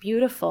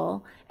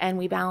beautiful, and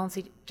we balance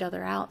each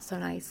other out so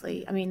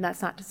nicely. I mean,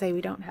 that's not to say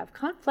we don't have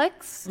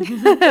conflicts.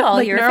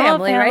 All your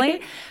family,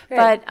 right?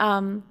 But,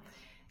 my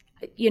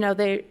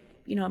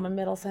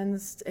middle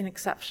son's an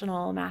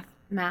exceptional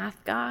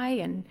math guy,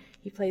 and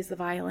he plays the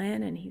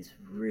violin, and he's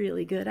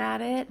really good at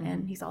it,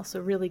 and he's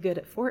also really good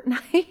at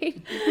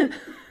Fortnite.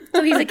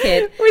 So he's a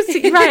kid.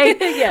 Right.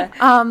 Yeah.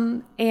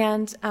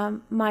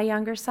 My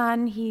younger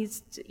son,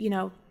 he's,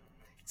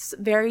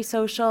 very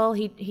social.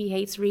 He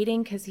hates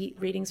reading because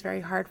reading's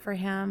very hard for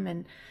him,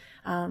 and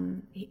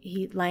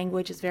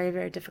language is very,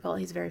 very difficult.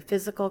 He's a very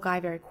physical guy,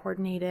 very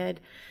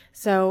coordinated.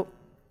 So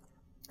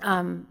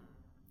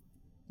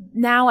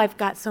now I've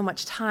got so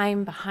much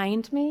time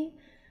behind me,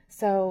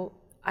 so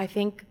I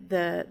think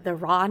the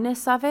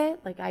rawness of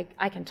it,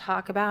 I can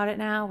talk about it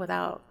now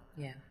without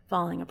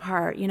falling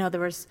apart. And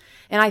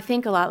I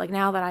think a lot,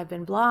 now that I've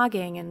been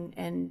blogging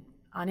and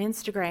on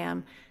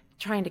Instagram,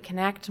 trying to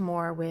connect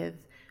more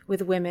with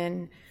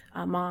women,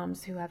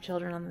 moms who have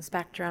children on the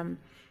spectrum,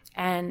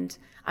 and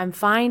I'm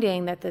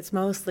finding that it's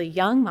mostly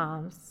young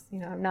moms.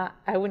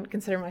 I wouldn't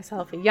consider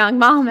myself a young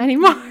mom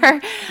anymore.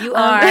 You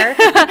are.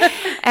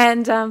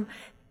 And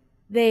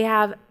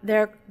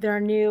they're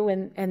new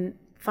and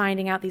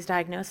finding out these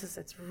diagnoses,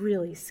 it's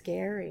really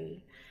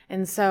scary.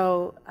 And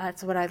so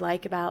that's what I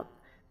like about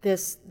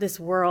this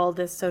world,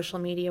 this social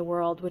media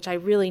world, which I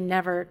really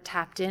never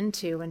tapped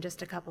into until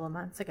just a couple of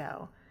months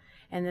ago.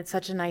 And it's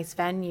such a nice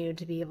venue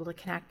to be able to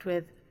connect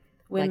with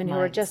women who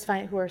are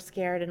who are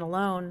scared and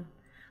alone,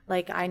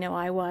 like I know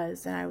I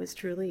was, and I was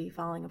truly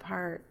falling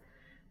apart.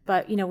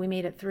 But we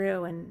made it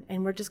through,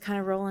 and we're just kind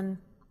of rolling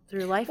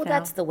through life now. Well,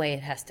 that's the way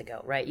it has to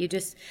go, right?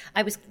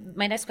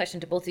 My next question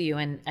to both of you,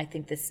 and I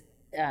think this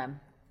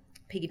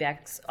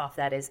piggybacks off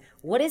that, is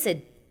what is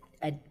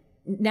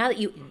now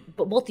that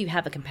but both of you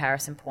have a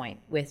comparison point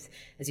with,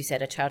 as you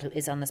said, a child who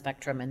is on the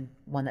spectrum and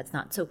one that's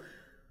not. So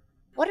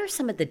What are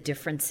some of the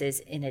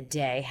differences in a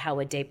day, how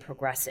a day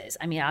progresses?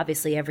 I mean,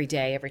 obviously every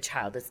day, every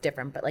child is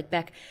different, but like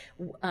Beck,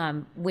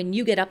 when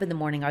you get up in the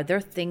morning, are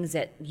there things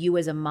that you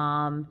as a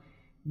mom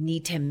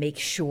need to make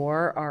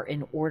sure are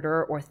in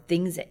order, or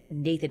things that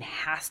Nathan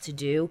has to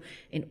do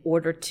in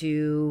order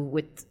to,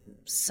 with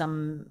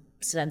some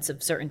sense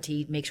of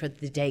certainty, make sure that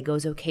the day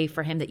goes okay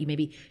for him that you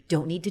maybe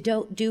don't need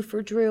to do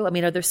for Drew? I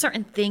mean, are there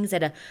certain things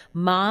that a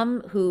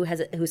mom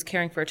who's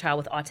caring for a child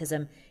with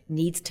autism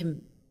needs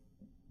to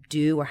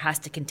do or has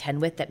to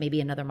contend with that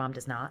maybe another mom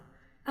does not?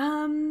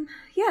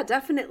 Yeah,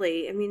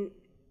 definitely. I mean,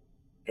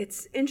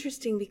 it's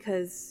interesting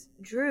because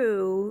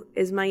Drew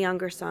is my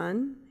younger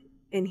son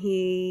and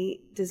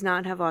he does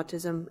not have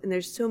autism, and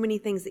there's so many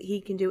things that he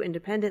can do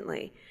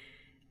independently.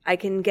 I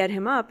can get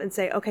him up and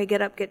say, okay,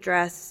 get up, get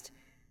dressed,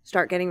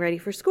 start getting ready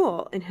for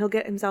school. And he'll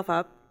get himself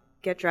up,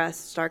 get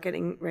dressed, start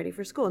getting ready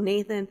for school.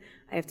 Nathan,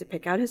 I have to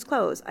pick out his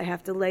clothes. I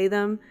have to lay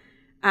them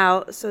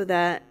out so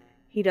that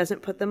he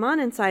doesn't put them on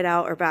inside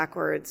out or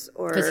backwards.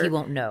 Because he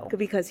won't know.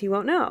 Because he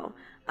won't know.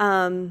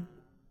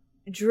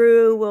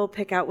 Drew will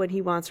pick out what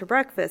he wants for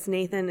breakfast.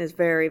 Nathan is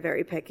very,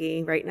 very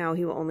picky. Right now,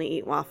 he will only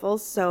eat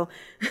waffles. So,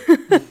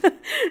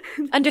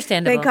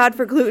 understandable. Thank God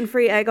for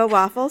gluten-free Eggo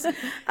waffles.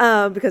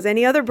 Because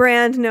any other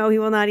brand, no, he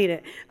will not eat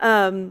it.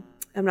 I'm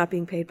not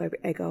being paid by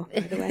Eggo,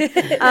 by the way.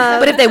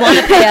 But if they want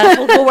to pay us,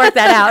 we'll work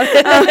that out.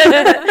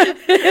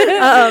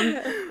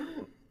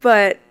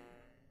 But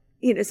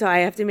you know, so I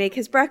have to make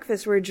his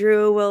breakfast where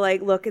Drew will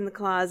like look in the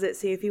closet,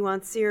 see if he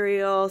wants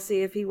cereal,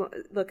 see if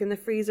look in the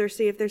freezer,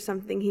 see if there's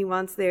something he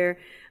wants there.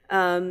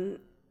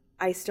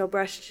 I still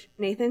brush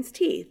Nathan's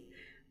teeth.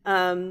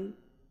 You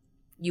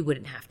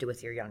wouldn't have to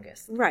with your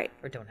youngest. Right.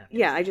 Or don't have to.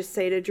 Yeah, I just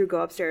say to Drew, go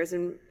upstairs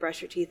and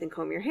brush your teeth and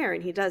comb your hair,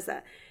 and he does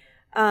that.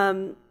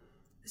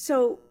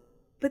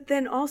 But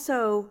then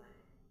also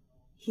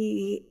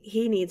he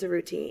needs a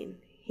routine.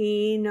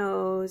 He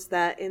knows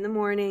that in the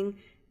morning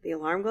the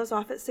alarm goes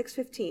off at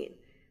 6:15,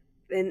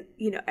 and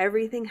you know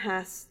everything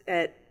has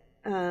at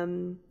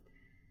 7:20.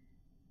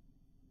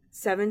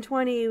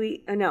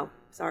 Not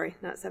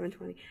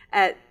 7:20.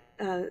 At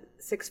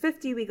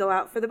 6:50 we go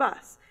out for the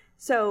bus.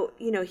 So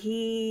you know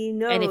he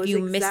knows. And if you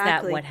miss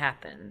that, what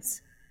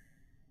happens?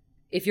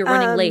 If you're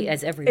running late,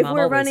 as every mom always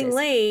is. If we're running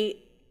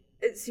late,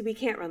 see, we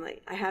can't run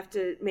late. I have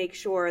to make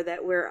sure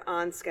that we're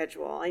on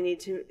schedule.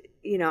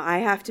 I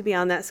have to be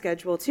on that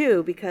schedule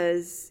too,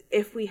 because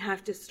if we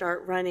have to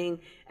start running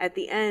at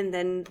the end,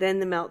 then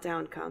the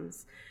meltdown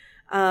comes.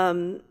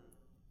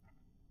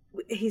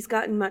 He's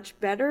gotten much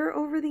better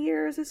over the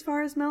years as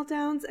far as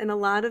meltdowns, and a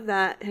lot of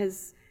that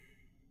is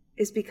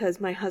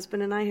because my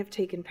husband and I have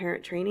taken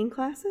parent training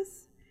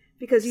classes.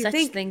 Because you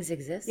think things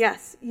exist?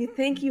 Yes. You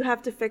think you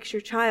have to fix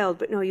your child,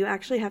 but no, you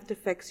actually have to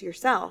fix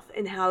yourself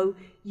and how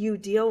you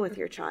deal with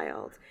your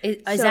child.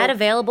 Is that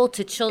available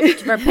to children?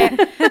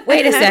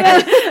 Wait a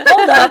second.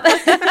 Hold up.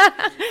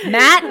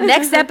 Matt,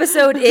 next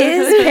episode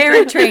is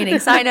parent training.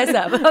 Sign us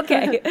up.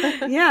 Okay.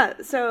 Yeah.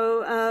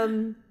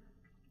 So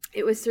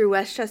it was through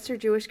Westchester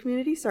Jewish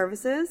Community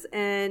Services,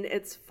 and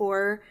it's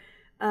for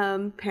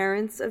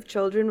parents of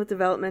children with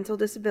developmental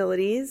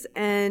disabilities.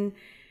 And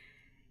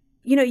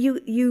you know,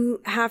 you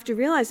have to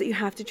realize that you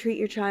have to treat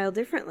your child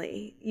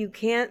differently. You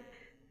can't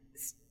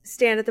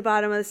stand at the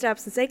bottom of the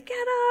steps and say,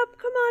 get up,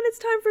 come on, it's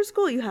time for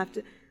school. You have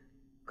to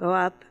go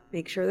up,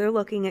 make sure they're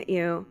looking at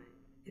you.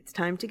 It's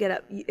time to get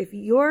up. If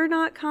you're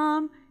not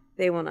calm,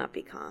 they will not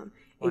be calm.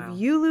 Wow. If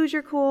you lose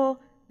your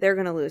cool, they're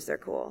going to lose their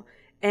cool.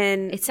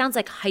 And it sounds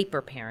like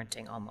hyper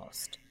parenting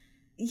almost.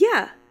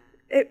 Yeah,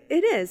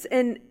 it is.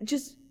 And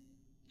just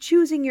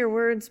choosing your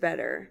words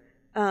better.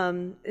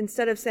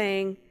 Instead of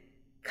saying,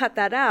 cut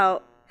that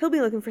out, he'll be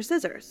looking for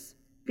scissors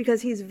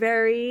because he's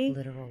very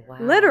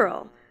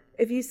literal.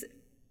 If you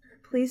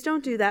please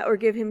don't do that, or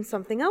give him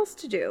something else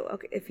to do.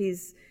 Okay, if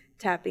he's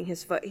tapping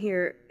his foot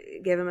here,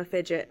 give him a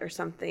fidget or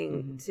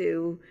something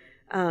to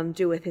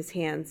do with his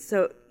hands.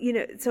 So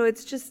so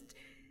it's just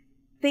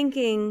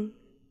thinking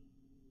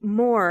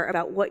more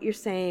about what you're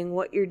saying,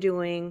 what you're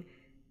doing,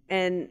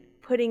 and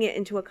putting it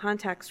into a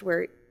context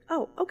where,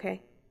 oh,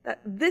 okay,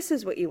 this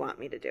is what you want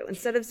me to do.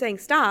 Instead of saying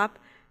stop,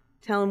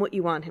 tell him what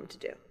you want him to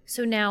do.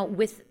 So now,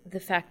 with the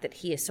fact that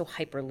he is so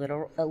hyper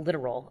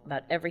literal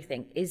about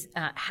everything,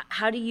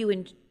 how do you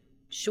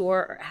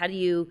ensure, how do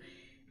you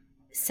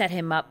set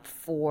him up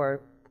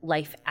for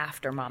life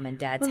after mom and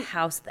dad's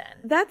house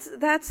then?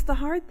 That's the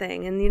hard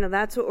thing, and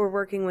that's what we're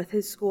working with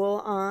his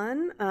school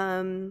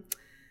on.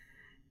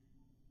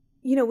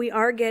 We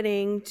are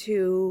getting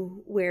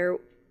to where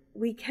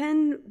we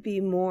can be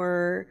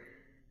more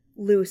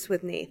loose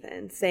with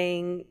Nathan,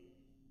 saying,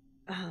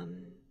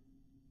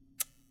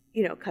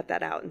 cut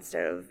that out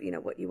instead of,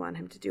 what you want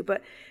him to do.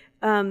 But,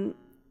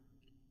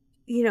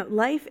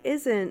 life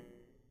isn't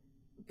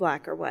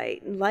black or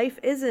white. Life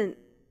isn't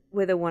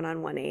with a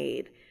one-on-one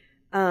aid.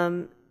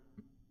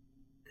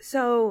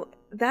 So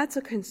that's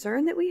a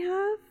concern that we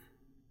have.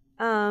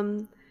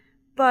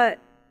 But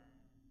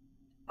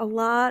a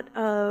lot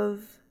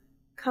of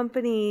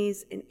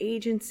companies and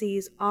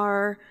agencies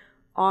are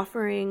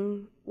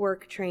offering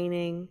work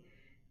training,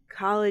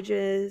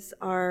 colleges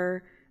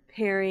are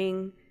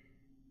pairing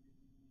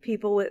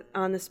people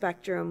on the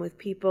spectrum with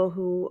people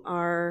who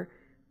are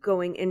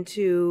going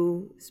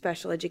into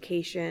special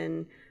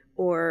education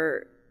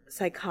or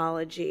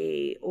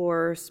psychology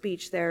or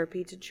speech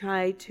therapy to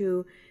try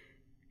to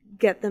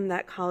get them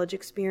that college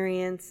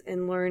experience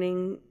and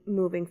learning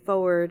moving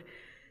forward.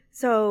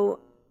 So,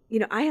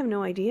 I have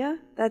no idea.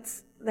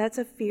 That's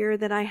a fear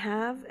that I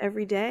have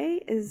every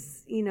day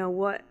is,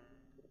 what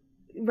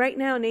right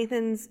now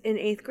Nathan's in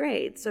 8th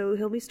grade, so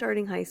he'll be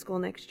starting high school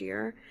next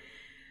year.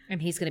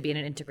 And he's going to be in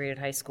an integrated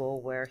high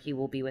school where he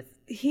will be with...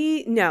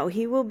 He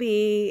will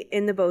be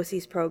in the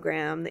BOCES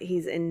program that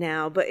he's in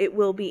now, but it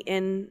will be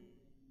in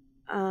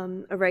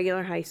a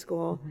regular high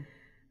school.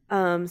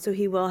 Mm-hmm. So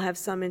he will have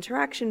some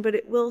interaction, but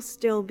it will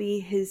still be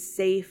his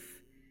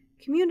safe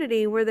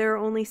community where there are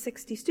only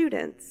 60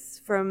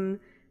 students from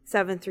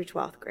 7th through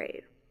 12th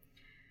grade.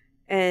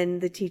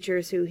 And the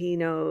teachers who he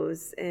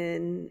knows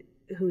and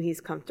who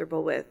he's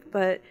comfortable with.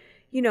 But,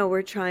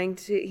 we're trying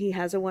to... He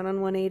has a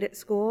one-on-one aide at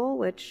school,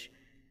 which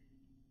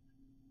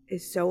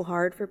is so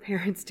hard for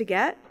parents to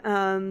get.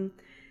 I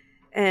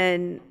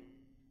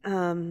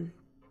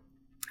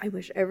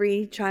wish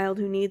every child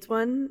who needs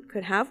one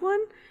could have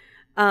one.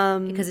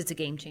 Because it's a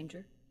game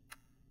changer?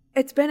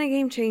 It's been a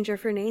game changer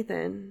for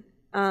Nathan.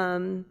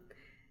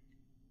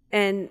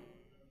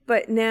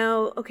 But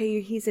now,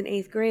 okay, he's in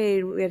 8th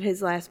grade. At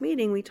his last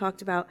meeting, we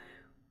talked about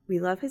we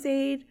love his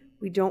aide.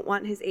 We don't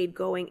want his aide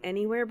going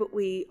anywhere, but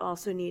we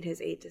also need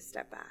his aide to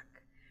step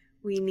back.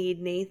 We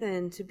need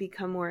Nathan to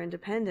become more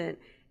independent.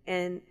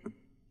 And,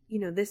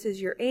 this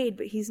is your aide,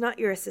 but he's not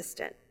your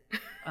assistant.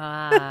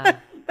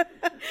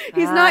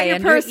 He's not your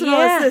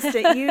personal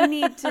assistant. You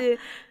need to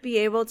be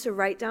able to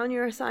write down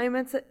your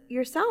assignments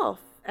yourself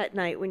at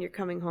night when you're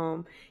coming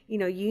home.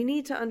 You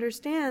need to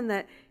understand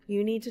that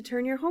you need to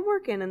turn your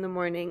homework in the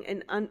morning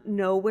and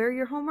know where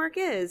your homework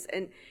is.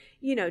 And,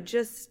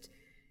 just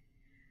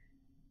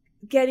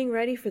getting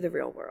ready for the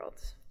real world.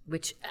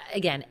 Which,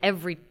 again,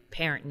 every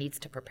parent needs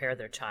to prepare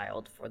their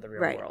child for the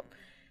real world.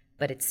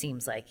 But it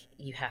seems like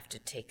you have to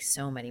take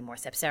so many more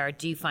steps. Sarah,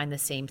 do you find the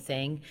same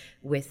thing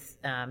with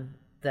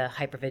the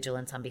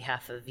hypervigilance on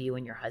behalf of you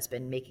and your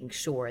husband, making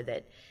sure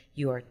that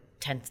you're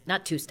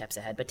not 2 steps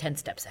ahead, but 10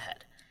 steps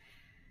ahead?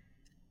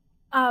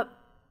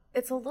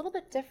 It's a little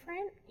bit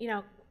different,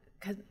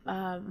 because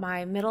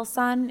my middle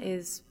son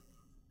is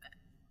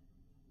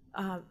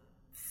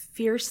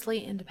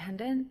fiercely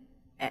independent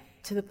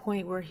to the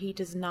point where he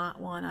does not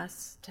want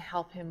us to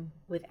help him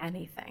with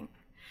anything.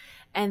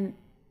 And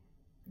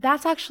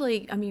that's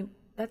actually,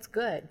 that's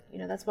good.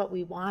 That's what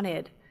we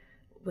wanted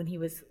when he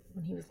was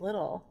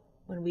little,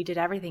 when we did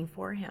everything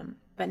for him.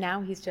 But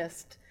now he's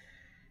just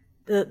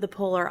the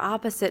polar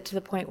opposite, to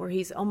the point where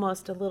he's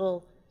almost a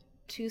little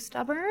too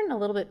stubborn, a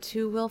little bit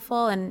too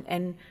willful,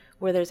 and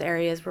where there's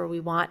areas where we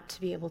want to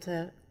be able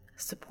to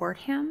support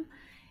him,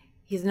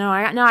 he's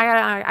I got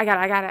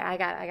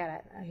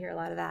it. I hear a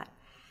lot of that.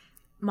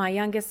 My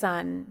youngest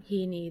son,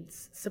 he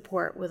needs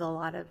support with a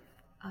lot of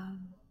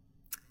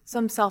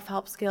some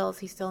self-help skills.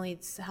 He still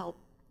needs help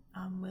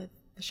with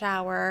the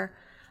shower.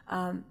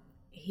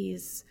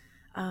 He's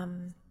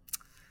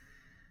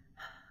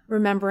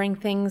remembering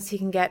things. He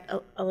can get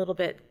a little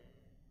bit,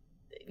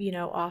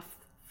 off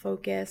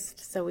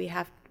focused. So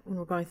when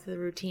we're going through the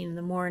routine in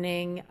the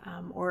morning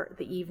or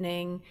the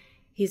evening,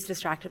 he's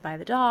distracted by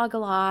the dog a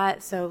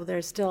lot. So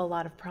there's still a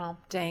lot of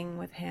prompting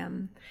with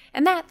him.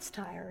 And that's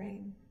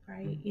tiring,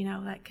 right?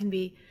 That can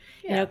be,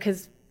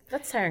 because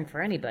that's tiring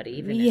for anybody,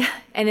 even. Yeah.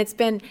 And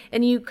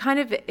you kind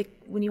of,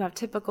 when you have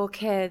typical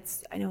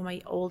kids, I know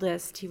my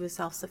oldest, he was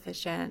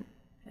self-sufficient.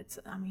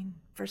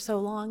 For so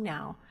long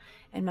now.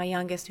 And my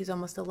youngest, who's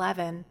almost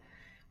 11,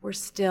 we're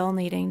still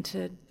needing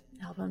to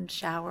help him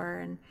shower,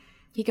 and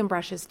he can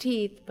brush his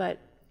teeth, but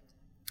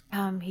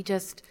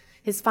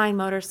his fine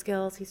motor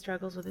skills, he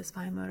struggles with his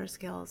fine motor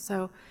skills.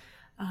 So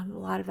a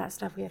lot of that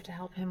stuff we have to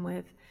help him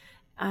with.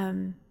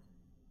 But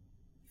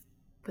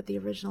the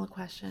original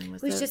question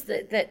was just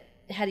that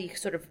how do you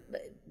sort of,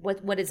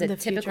 what is a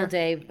typical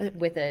day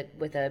with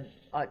a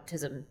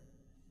autism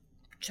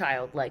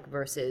child like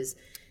versus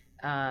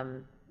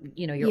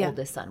your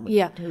oldest son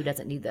who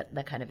doesn't need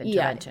that kind of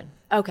intervention?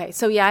 Yeah. Okay,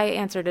 so I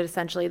answered it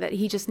essentially that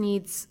he just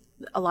needs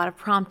a lot of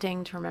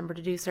prompting to remember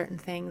to do certain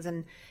things,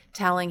 and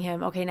telling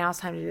him, okay, now it's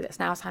time to do this,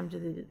 now it's time to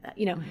do that,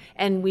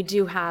 And we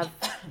do have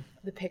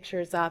the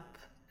pictures up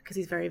because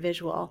he's very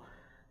visual.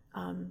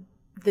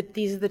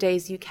 These are the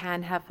days you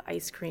can have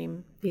ice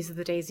cream. These are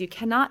the days you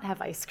cannot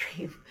have ice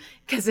cream.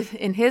 Because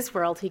in his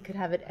world, he could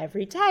have it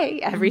every day,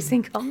 every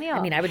single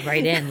meal. I would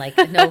write in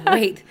no,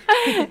 wait,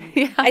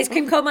 ice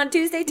cream cone on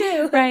Tuesday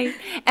too. Right.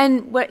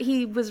 And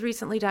he was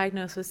recently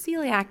diagnosed with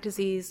celiac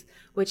disease,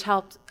 which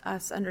helped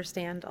us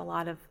understand a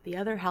lot of the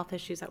other health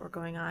issues that were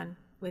going on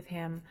with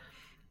him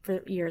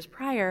for years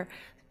prior.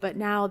 But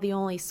now the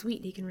only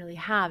sweet he can really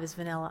have is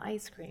vanilla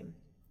ice cream.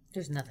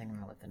 There's nothing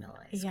wrong with vanilla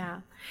ice cream.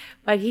 Yeah,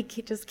 but he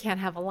just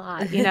can't have a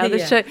lot,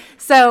 Yeah.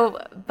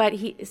 So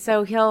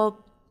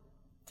he'll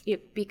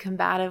be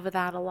combative with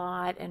that a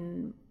lot,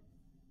 and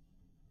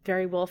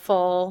very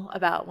willful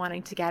about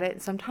wanting to get it.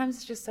 And sometimes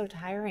it's just so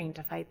tiring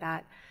to fight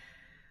that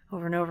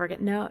over and over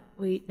again. No,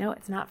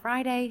 it's not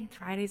Friday.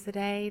 Friday's the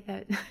day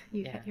that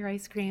you get your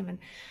ice cream.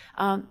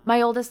 And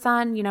my oldest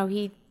son,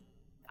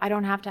 I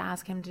don't have to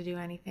ask him to do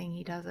anything.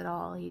 He does it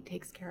all. He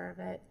takes care of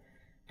it.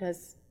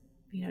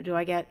 Do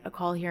I get a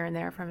call here and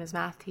there from his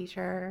math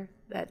teacher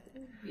that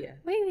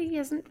maybe he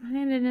hasn't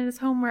handed in his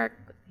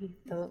homework? He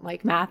doesn't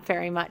like math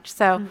very much.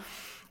 So,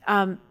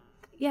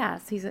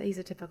 yes, he's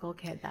a typical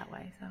kid that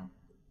way. So,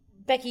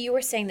 Becky, you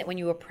were saying that when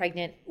you were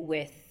pregnant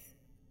with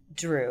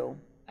Drew,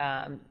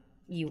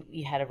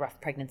 you had a rough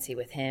pregnancy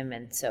with him,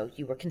 and so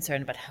you were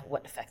concerned about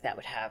what effect that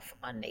would have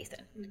on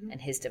Nathan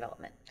and his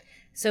development.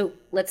 So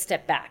let's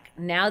step back.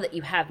 Now that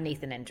you have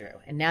Nathan and Drew,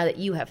 and now that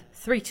you have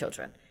 3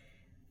 children,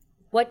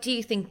 what do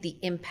you think the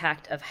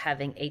impact of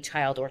having a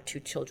child or 2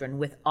 children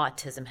with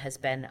autism has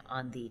been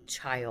on the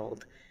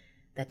child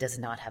that does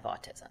not have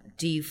autism?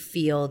 Do you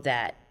feel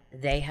that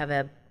they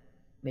have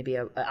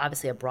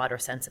obviously a broader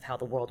sense of how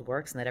the world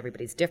works and that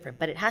everybody's different,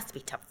 but it has to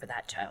be tough for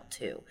that child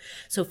too.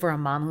 So for a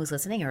mom who's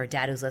listening or a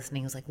dad who's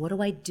listening who's like, what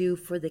do I do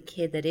for the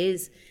kid that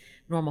is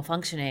normal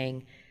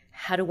functioning?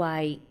 How do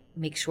I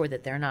make sure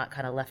that they're not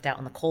kind of left out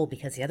in the cold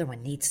because the other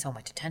one needs so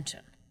much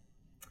attention?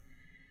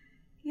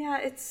 Yeah,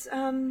 it's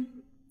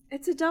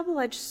a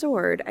double-edged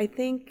sword. I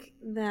think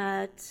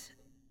that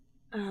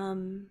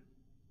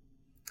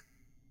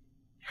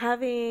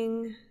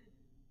having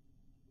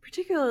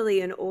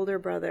particularly an older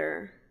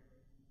brother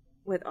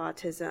with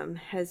autism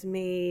has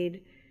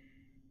made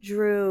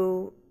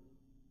Drew,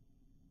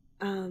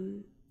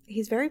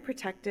 he's very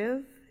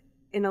protective.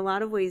 In a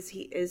lot of ways,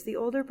 he is the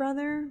older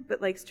brother,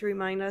 but likes to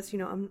remind us,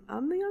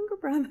 I'm the younger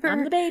brother.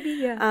 I'm the baby,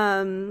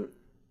 yeah.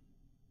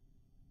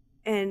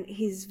 And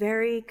he's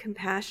very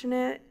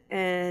compassionate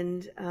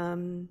and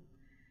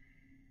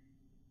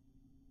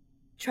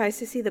tries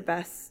to see the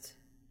best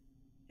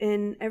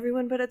in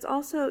everyone. But it's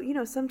also,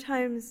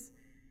 sometimes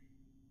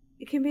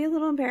it can be a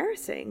little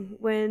embarrassing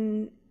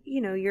when,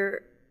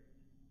 you're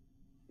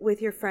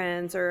with your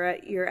friends or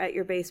you're at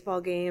your baseball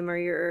game or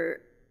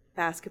your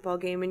basketball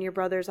game and your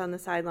brother's on the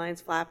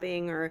sidelines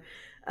flapping or,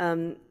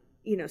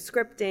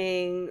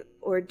 scripting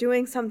or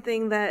doing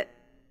something that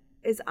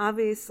is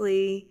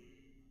obviously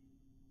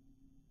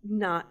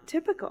not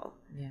typical.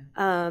 Yeah.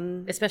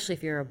 Especially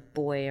if you're a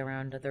boy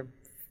around other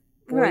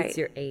boys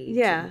your age.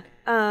 Yeah.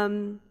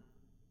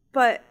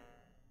 But,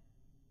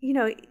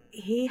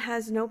 he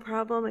has no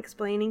problem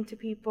explaining to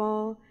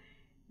people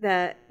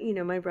that,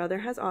 my brother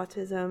has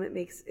autism.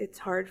 It's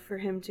hard for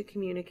him to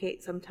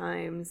communicate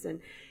sometimes. And,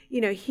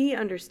 he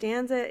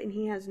understands it and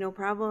he has no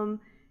problem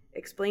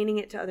explaining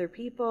it to other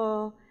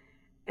people.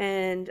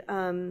 And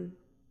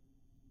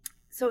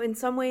so in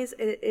some ways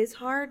it is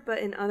hard, but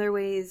in other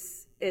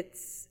ways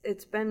it's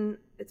been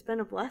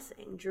a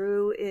blessing.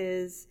 Drew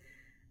is,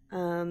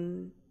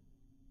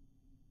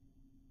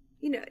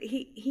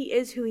 he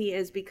is who he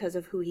is because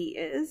of who he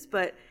is,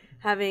 but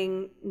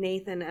having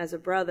Nathan as a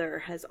brother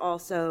has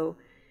also,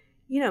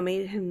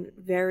 made him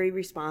very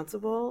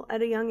responsible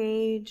at a young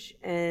age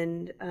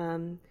and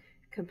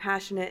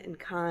compassionate and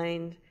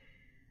kind.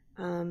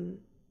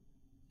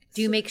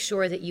 Do you make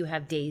sure that you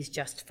have days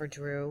just for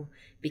Drew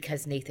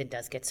because Nathan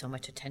does get so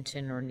much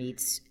attention or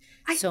needs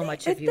so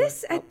much of you?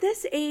 At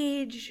this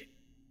age,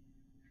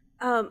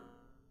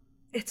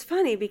 it's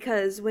funny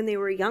because when they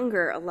were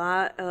younger, a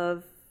lot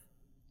of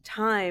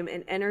time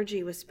and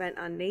energy was spent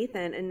on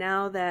Nathan, and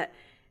now that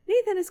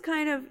Nathan is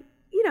kind of,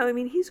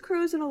 he's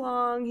cruising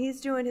along,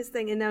 he's doing his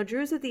thing, and now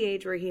Drew's at the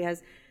age where he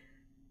has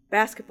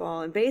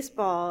basketball and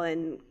baseball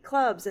and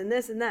clubs and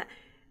this and that.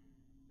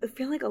 I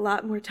feel like a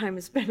lot more time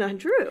is spent on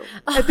Drew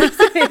at this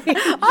age.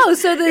 Oh,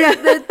 so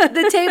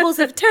the tables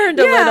have turned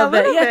a little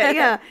bit.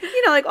 Yeah.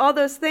 Like all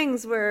those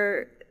things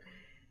where,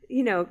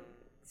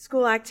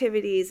 school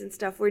activities and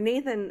stuff where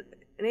Nathan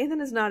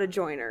is not a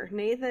joiner.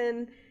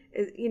 Nathan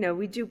is,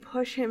 we do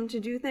push him to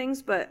do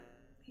things, but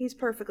he's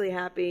perfectly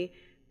happy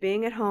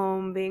being at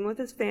home, being with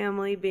his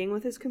family, being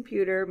with his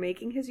computer,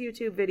 making his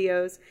YouTube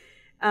videos.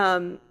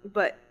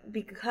 But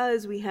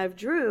because we have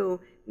Drew,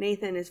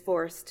 Nathan is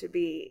forced to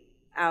be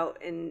out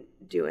and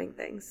doing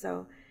things.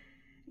 So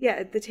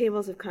yeah, the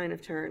tables have kind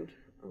of turned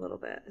a little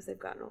bit as they've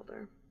gotten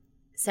older.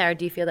 Sarah,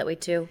 do you feel that way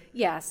too?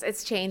 Yes,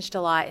 it's changed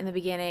a lot. In the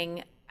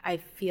beginning, I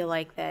feel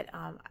like that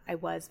I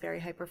was very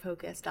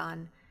hyper-focused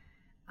on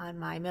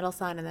my middle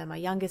son and then my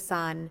youngest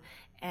son,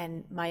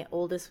 and my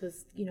oldest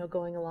was,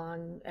 going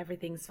along,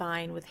 everything's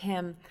fine with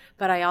him.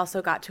 But I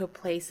also got to a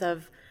place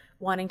of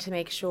wanting to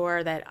make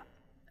sure that,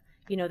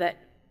 that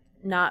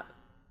not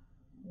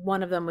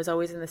one of them was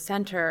always in the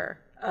center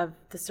of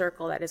the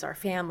circle that is our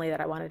family,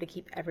 that I wanted to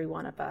keep every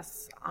one of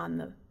us on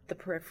the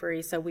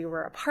periphery, so we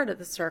were a part of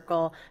the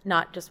circle,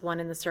 not just one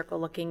in the circle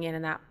looking in,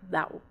 and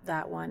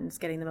that one's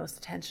getting the most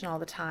attention all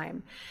the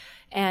time.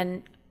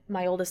 And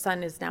my oldest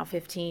son is now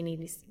 15.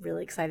 He's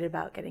really excited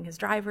about getting his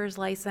driver's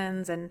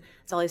license, and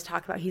it's all he's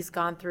talked about. He's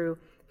gone through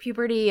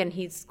puberty, and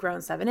he's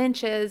grown 7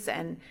 inches,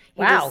 and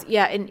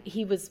and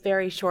he was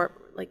very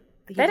short, like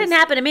That didn't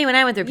happen to me when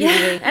I went through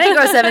puberty. I didn't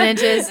grow 7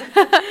 inches.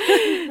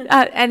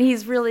 And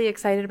he's really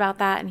excited about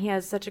that, and he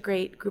has such a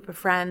great group of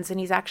friends, and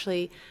he's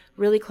actually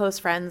really close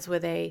friends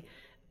with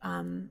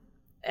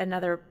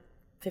another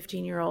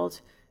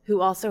 15-year-old who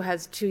also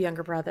has 2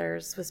 younger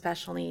brothers with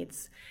special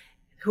needs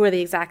who are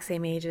the exact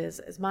same ages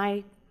as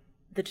the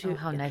 2. Oh,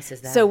 how nice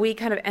is that? So we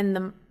kind of,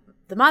 and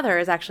the mother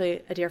is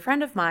actually a dear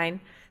friend of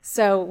mine,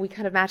 so we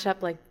kind of match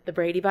up like the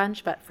Brady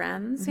Bunch, but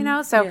friends, you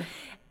know? So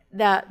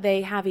that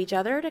they have each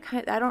other to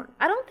kind of,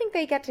 I don't think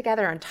they get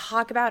together and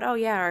talk about, oh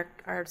yeah,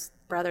 our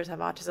brothers have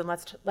autism.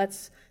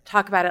 Let's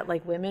talk about it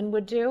like women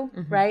would do,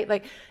 right?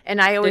 Like,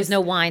 and I always, there's no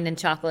wine and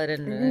chocolate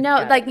and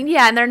no, like,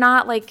 yeah. And they're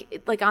not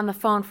like on the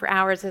phone for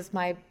hours, as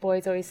my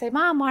boys always say,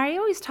 Mom, why are you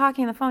always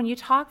talking on the phone? You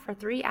talk for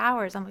 3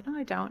 hours. I'm like, no,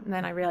 I don't. And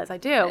then I realize I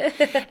do.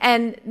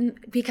 And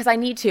because I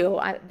need to,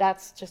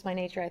 that's just my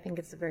nature. I think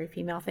it's a very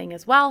female thing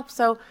as well.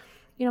 So,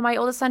 you know, my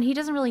oldest son, he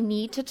doesn't really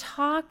need to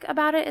talk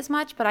about it as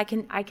much, but I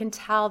can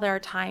tell there are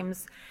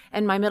times,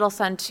 and my middle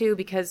son too,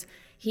 because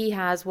he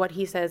has what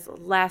he says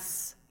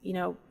less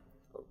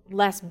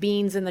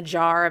beans in the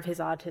jar of his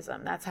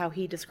autism. That's how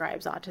he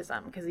describes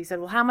autism, because he said,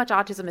 well, how much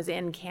autism is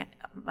in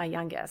my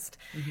youngest?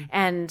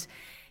 And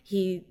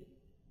he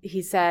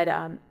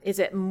said, is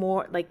it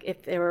more, like,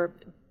 if there were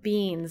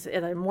beans,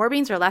 are there more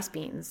beans or less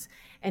beans?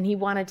 And he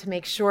wanted to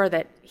make sure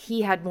that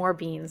he had more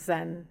beans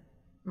than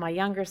my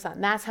younger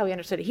son. That's how he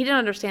understood it. He didn't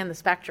understand the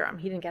spectrum.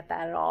 He didn't get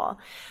that at all.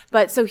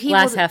 But so he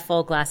glass half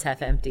full, glass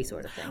half empty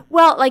sort of thing.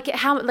 Well, like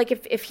how, like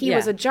if he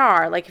was a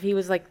jar, like if he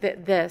was like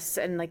this,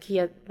 and like he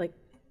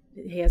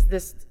has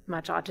this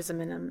much autism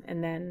in him,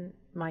 and then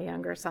my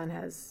younger son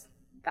has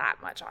that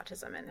much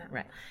autism in him.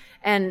 Right.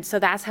 And so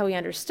that's how he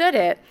understood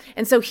it.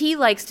 And so he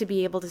likes to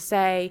be able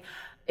to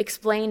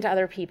explain to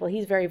other people.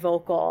 He's very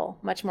vocal,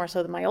 much more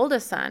so than my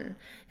oldest son.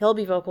 He'll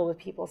be vocal with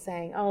people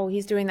saying, oh,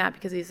 he's doing that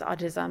because he's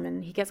autism.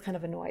 And he gets kind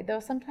of annoyed,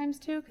 though, sometimes,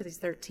 too, because he's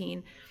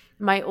 13.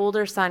 My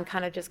older son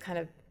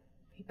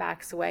he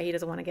backs away. He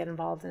doesn't want to get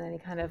involved in any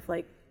kind of,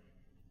 like,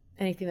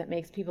 anything that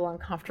makes people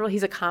uncomfortable.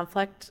 He's a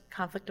conflict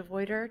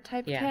avoider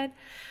type kid.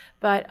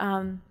 But,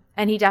 and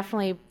he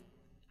definitely,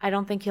 I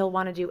don't think he'll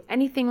want to do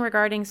anything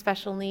regarding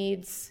special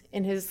needs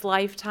in his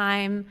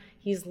lifetime.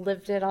 He's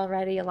lived it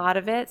already, a lot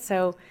of it.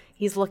 So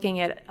he's looking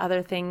at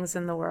other things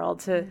in the world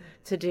to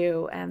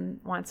do and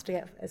wants to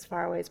get as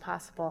far away as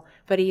possible.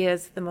 But he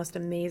is the most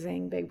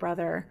amazing big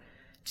brother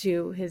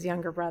to his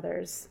younger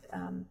brothers.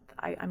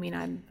 I mean,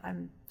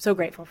 I'm so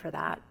grateful for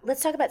that.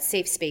 Let's talk about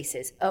safe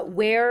spaces.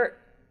 Where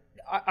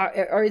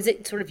or is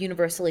it sort of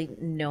universally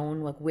known,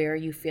 like, where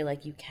you feel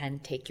like you can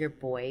take your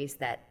boys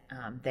that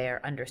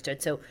they're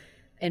understood? So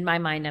in my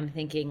mind, I'm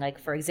thinking, like,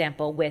 for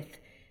example, with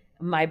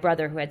my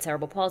brother who had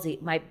cerebral palsy,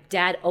 my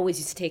dad always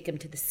used to take him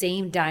to the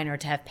same diner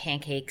to have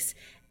pancakes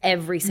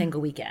every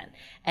single weekend.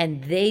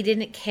 And they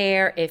didn't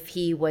care if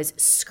he was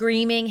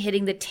screaming,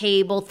 hitting the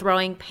table,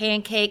 throwing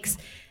pancakes.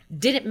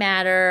 Didn't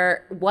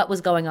matter what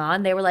was going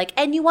on. They were like,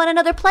 and you want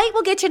another plate?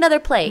 We'll get you another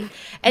plate.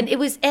 And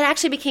it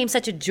actually became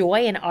such a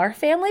joy in our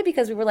family,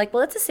 because we were like,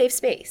 well, it's a safe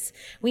space.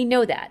 We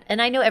know that.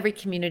 And I know every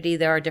community,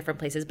 there are different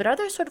places, but are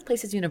there sort of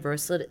places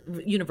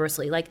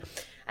universally, like,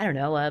 I don't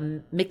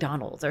know,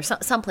 McDonald's or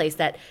some place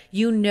that,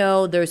 you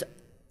know,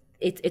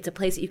 it's a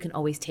place that you can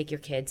always take your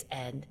kids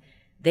and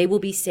they will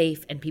be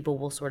safe and people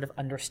will sort of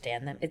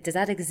understand them. Does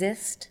that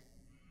exist?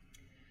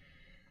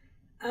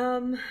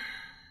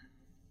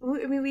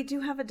 I mean, we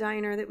do have a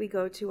diner that we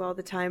go to all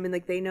the time, and,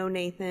 like, they know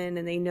Nathan,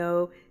 and they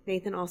know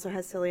Nathan also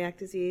has celiac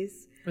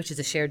disease, which is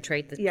a shared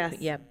trait. Yes.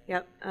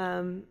 Yep.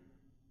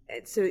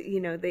 So, you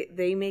know,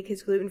 they make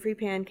his gluten-free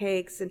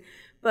pancakes,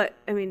 but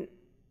I mean,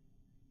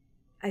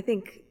 I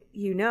think,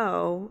 you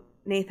know,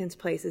 Nathan's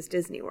place is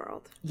Disney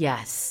World.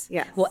 Yes.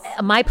 Yes. Well,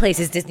 my place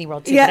is Disney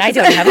World too, but I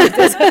don't have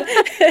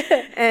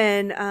it.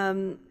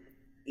 And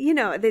you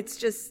know, it's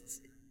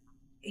just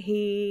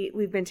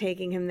we've been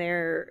taking him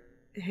there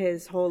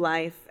his whole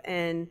life,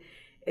 and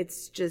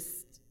it's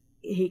just,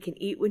 he can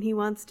eat when he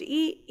wants to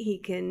eat, he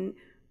can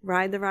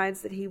ride the rides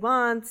that he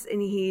wants,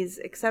 and he's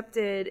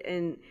accepted.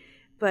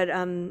 But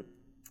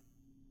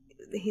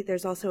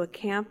there's also a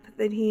camp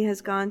that he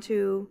has gone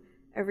to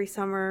every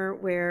summer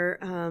where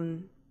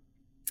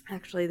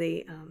actually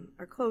they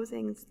are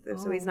closing,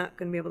 so he's not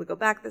going to be able to go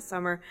back this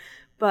summer.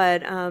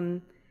 But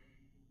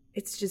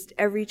it's just,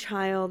 every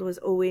child was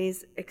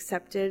always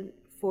accepted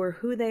for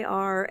who they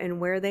are and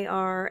where they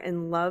are,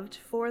 and loved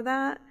for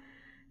that.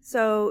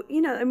 So,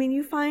 you know, I mean,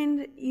 you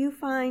find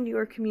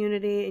your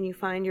community and you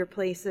find your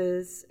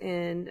places,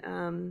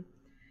 and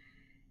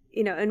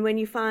you know, and when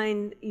you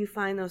find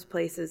those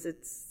places,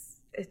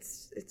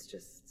 it's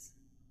just,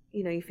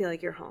 you know, you feel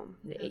like you're home.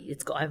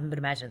 It's I would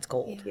imagine it's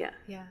gold.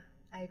 Yeah.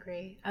 I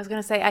agree. I was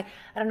going to say, I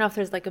don't know if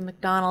there's like a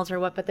McDonald's or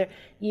what, but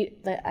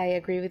I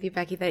agree with you,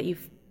 Becky, that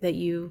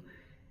you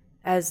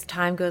as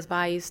time goes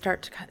by, you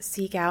start to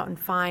seek out and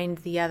find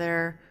the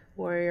other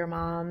warrior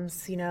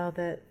moms, you know,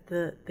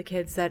 the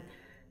kids that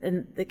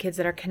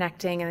are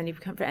connecting, and then you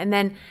become,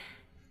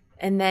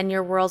 and then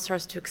your world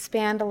starts to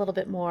expand a little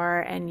bit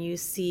more, and you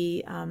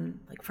see,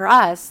 like for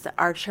us,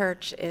 our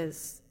church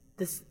is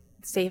this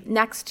safe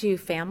next to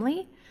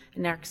family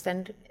and our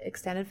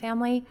extended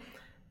family.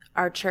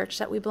 Our church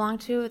that we belong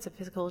to, it's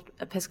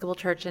Episcopal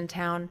church in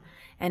town,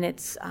 and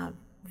it's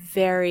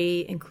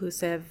very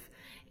inclusive.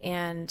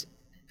 And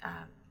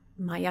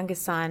my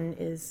youngest son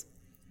is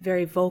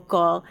very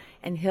vocal,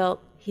 and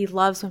he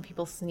loves when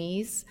people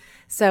sneeze.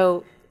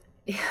 So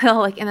he'll,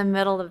 like, in the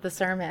middle of the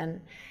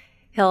sermon,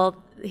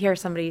 he'll hear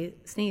somebody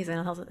sneeze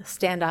and he'll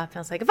stand up and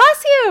he'll say,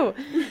 "Vasiu!"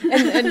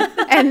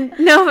 and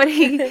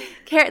nobody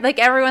cares. Like,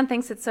 everyone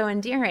thinks it's so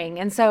endearing.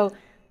 And so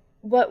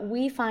what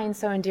we find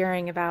so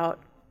endearing about,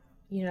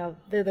 you know,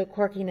 the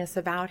quirkiness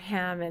about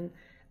him, and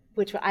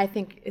which I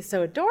think is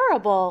so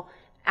adorable,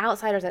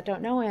 outsiders that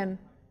don't know him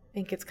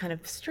think it's kind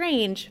of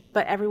strange,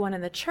 but everyone in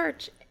the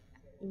church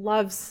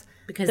loves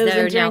because those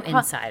they're now endearing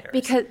insiders.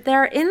 Because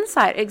they're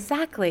inside,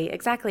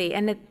 exactly.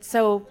 And it's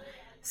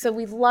so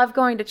we love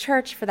going to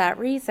church for that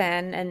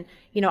reason. And,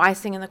 you know, I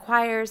sing in the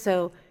choir,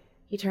 so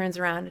he turns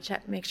around to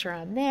make sure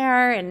I'm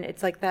there, and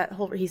it's like that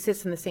whole, he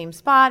sits in the same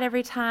spot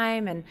every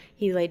time, and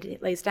he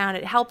lays down.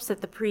 It helps that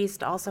the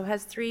priest also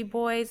has 3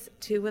 boys,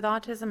 2 with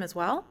autism as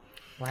well.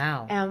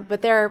 Wow.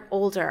 But they're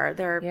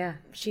older.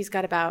 She's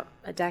got about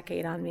a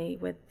decade on me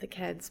with the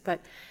kids,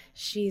 but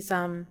she's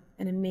an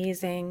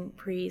amazing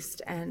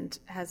priest and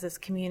has this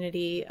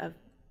community of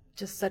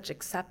just such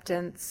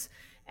acceptance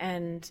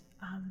and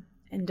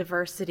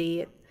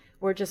diversity.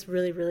 We're just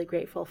really, really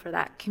grateful for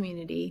that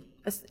community.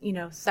 You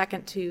know,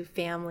 second to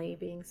family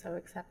being so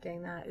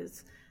accepting, that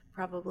is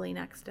probably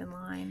next in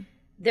line.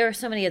 There are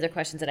so many other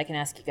questions that I can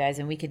ask you guys,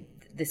 and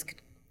this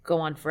could go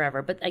on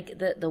forever. But like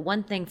the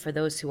one thing for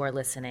those who are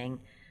listening,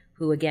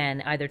 who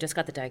again either just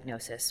got the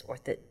diagnosis or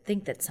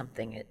think that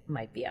something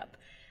might be up,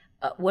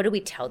 what do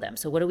we tell them?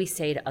 So what do we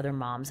say to other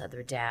moms,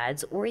 other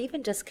dads, or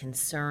even just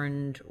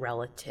concerned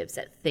relatives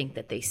that think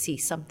that they see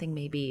something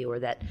maybe, or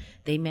that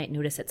they might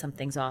notice that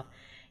something's off?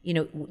 You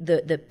know,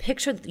 the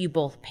picture that you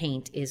both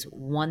paint is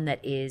one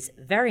that is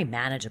very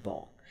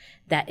manageable,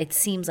 that it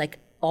seems like,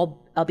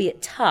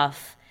 albeit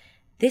tough,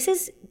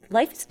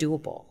 life is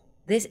doable.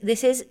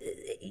 This is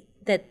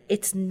that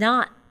it's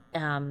not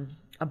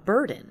a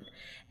burden.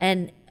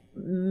 And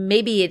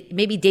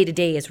maybe day to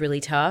day is really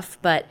tough,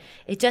 but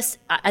it just,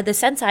 the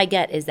sense I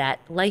get is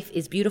that life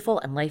is beautiful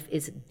and life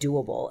is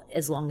doable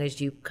as long as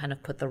you kind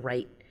of put the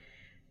right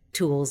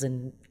tools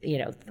and, you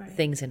know,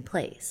 things in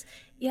place.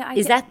 Yeah,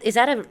 is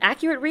that an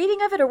accurate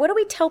reading of it, or what do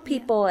we tell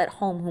people at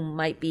home who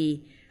might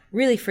be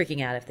really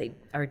freaking out if they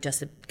are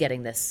just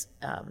getting this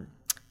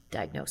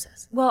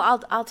diagnosis? Well,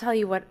 I'll tell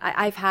you what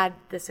I've had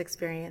this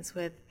experience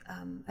with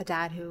a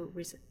dad who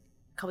a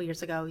couple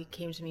years ago he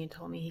came to me and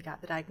told me he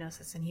got the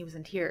diagnosis, and he was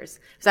in tears.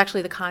 It was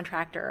actually the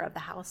contractor of the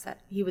house that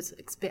he was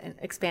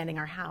expanding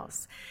our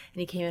house, and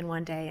he came in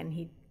one day and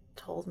he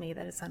told me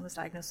that his son was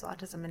diagnosed with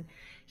autism, and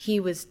he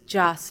was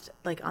just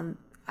like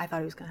I thought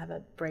he was going to have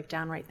a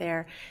breakdown right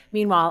there.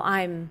 Meanwhile,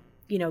 I'm,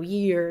 you know,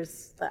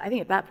 years, I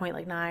think at that point,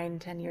 like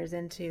 9-10 years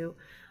into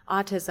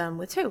autism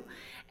with 2.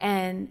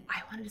 And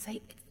I wanted to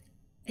say,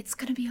 it's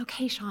going to be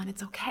okay, Sean.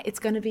 It's okay. It's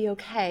going to be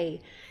okay.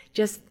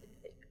 Just,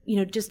 you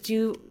know, just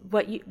do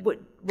what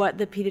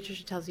the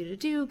pediatrician tells you to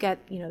do. Get,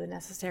 you know, the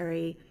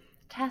necessary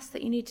tests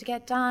that you need to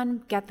get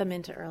done. Get them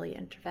into early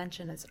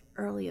intervention as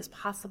early as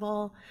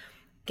possible.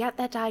 Get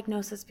that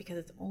diagnosis, because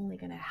it's only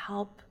going to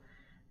help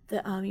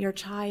your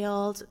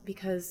child,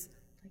 because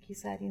like you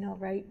said, you know,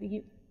 right,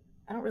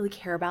 I don't really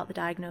care about the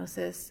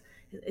diagnosis.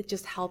 It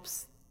just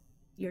helps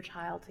your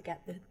child to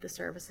get the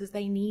services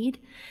they need.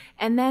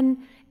 And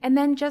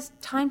then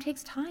just time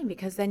takes time,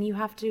 because then you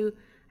have to,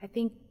 I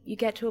think you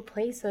get to a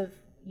place of,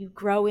 you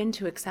grow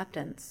into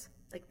acceptance.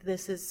 Like,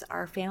 this is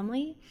our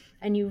family,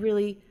 and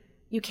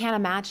you can't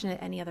imagine it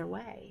any other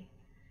way.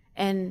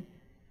 And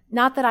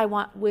not that I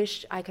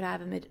wish I could have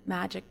a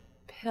magic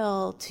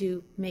pill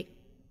to make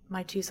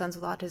my 2 sons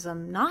with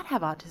autism not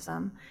have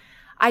autism.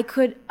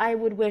 I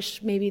would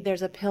wish maybe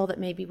there's a pill that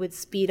maybe would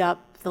speed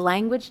up the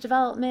language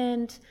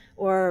development,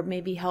 or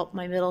maybe help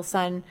my middle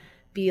son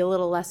be a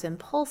little less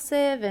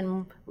impulsive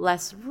and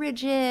less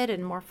rigid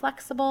and more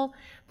flexible.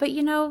 But,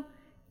 you know,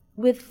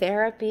 with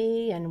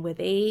therapy and with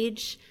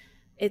age,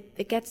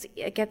 it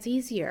gets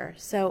easier.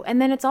 So,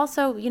 and then it's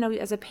also, you know,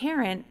 as a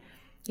parent,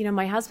 you know,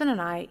 my husband and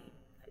I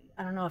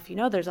don't know if you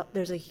know,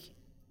 there's a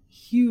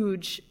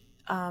huge,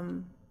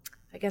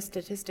 I guess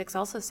statistics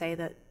also say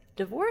that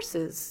divorce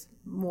is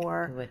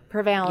more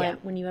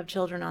prevalent when you have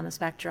children on the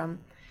spectrum.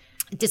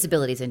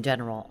 Disabilities in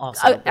general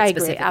also. I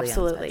agree,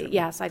 absolutely.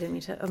 Yes, I didn't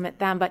mean to omit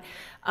them, but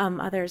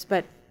others.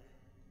 But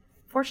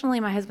fortunately,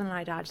 my husband and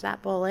I dodged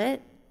that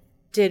bullet.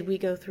 Did we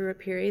go through a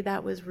period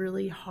that was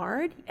really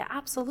hard? Yeah,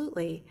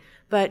 absolutely.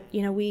 But,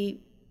 you know,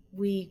 we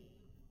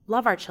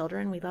love our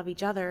children, we love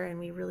each other, and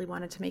we really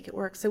wanted to make it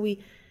work. So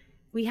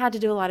we had to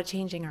do a lot of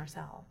changing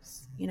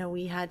ourselves. You know,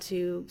 we had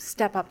to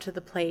step up to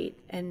the plate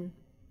and,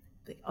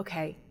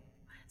 okay,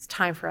 it's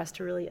time for us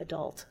to really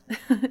adult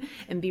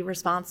and be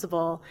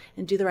responsible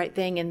and do the right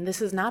thing. And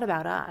this is not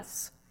about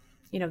us.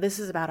 You know, this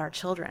is about our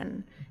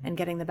children and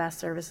getting the best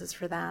services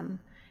for them.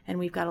 And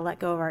we've got to let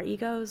go of our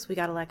egos. We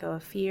got to let go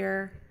of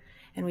fear.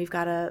 and we've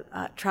got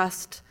to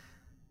trust,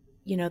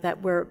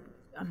 that we're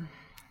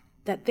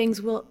that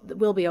things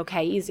will be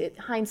okay. Easy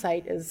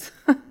hindsight is,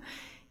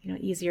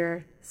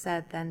 easier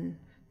said than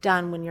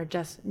done when you're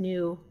just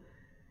new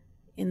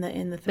in the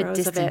throes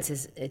of it. But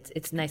distance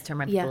it's nice to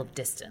remind people of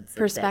distance.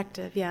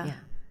 Perspective, Yeah.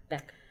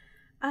 Beck.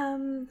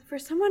 For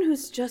someone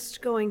who's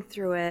just going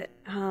through it,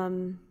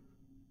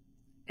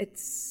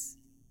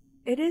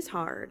 it is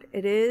hard.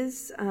 It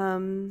is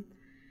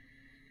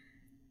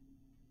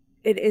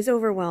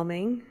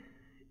overwhelming.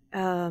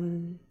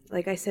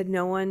 Like I said,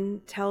 no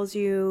one tells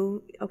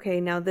you, okay,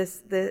 now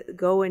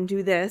go and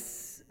do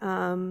this.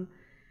 I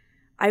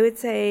would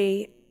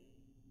say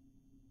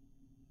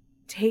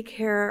take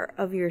care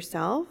of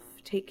yourself,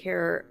 take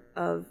care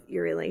of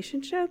your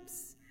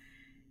relationships,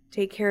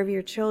 take care of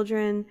your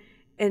children,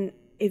 and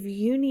if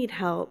you need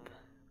help,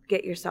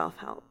 get yourself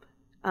help.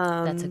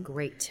 That's a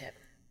great tip.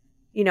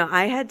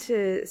 I had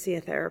to see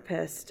a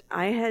therapist.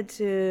 I had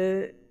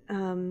to,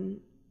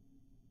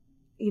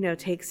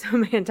 take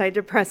some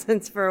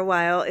antidepressants for a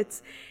while.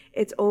 It's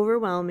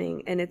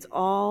overwhelming, and it's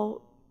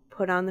all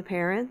put on the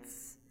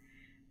parents.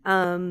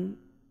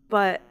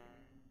 But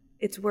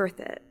it's worth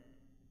it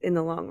in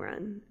the long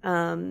run.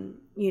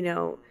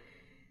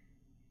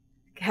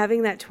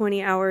 Having that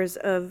 20 hours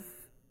of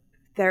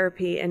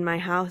therapy in my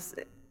house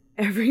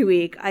every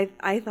week,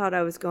 I thought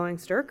I was going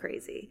stir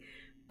crazy.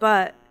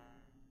 But,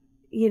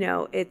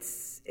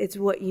 it's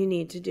what you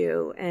need to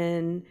do.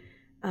 And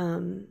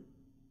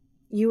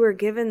you were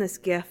given this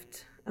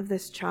gift of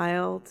this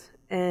child,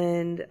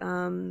 and,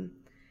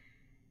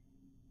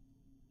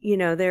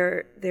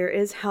 there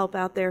is help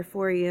out there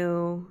for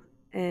you.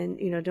 And,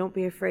 don't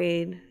be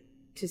afraid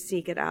to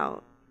seek it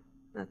out.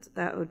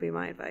 That would be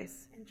my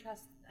advice. And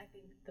trust, I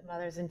think, the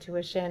mother's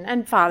intuition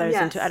and father's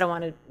intuition. I don't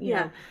want to,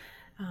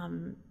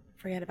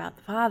 forget about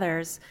the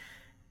fathers.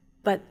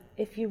 But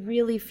if you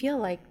really feel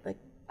like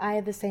I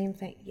had the same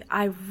thing,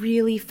 I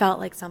really felt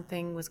like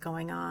something was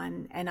going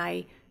on, and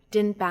I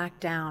didn't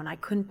back down. I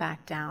couldn't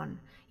back down,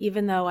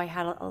 even though I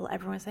had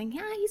everyone saying,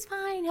 "Yeah, he's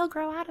fine. He'll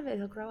grow out of it.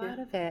 He'll grow out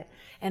of it."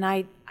 And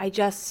I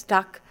just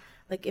stuck.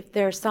 Like, if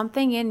there's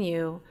something in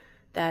you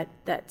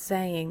that's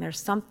saying there's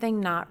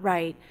something not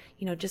right,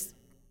 just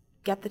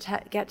get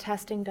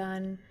testing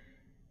done.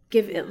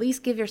 At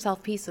least give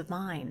yourself peace of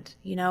mind,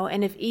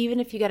 And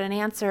even if you get an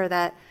answer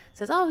that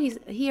says, "Oh,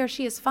 he or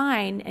she is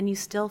fine," and you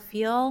still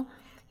feel,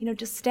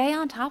 just stay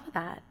on top of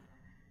that.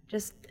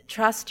 Just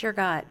trust your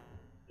gut.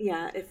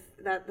 Yeah, if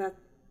that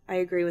I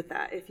agree with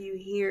that. If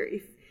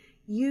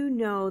you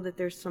know that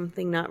there's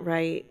something not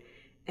right,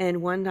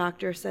 and one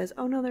doctor says,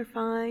 "Oh no, they're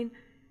fine,"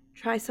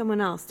 try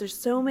someone else. There's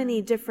so many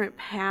different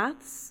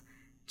paths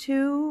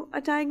to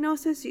a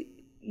diagnosis.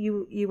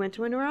 You went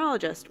to a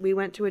neurologist. We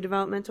went to a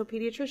developmental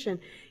pediatrician.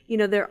 You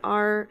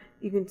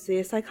can see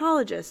a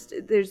psychologist.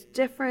 There's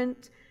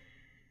different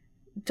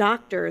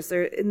doctors,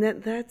 and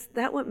that's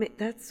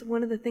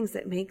one of the things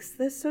that makes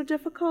this so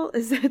difficult,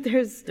 is that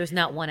there's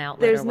not one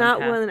outlet. There's not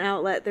one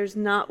outlet. There's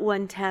not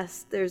one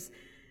test. There's,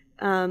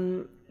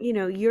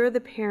 you're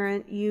the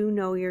parent. You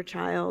know your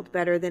child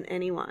better than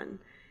anyone,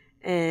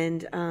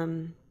 and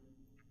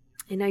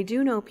I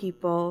do know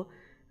people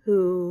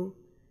who,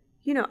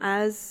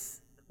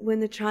 when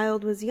the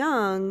child was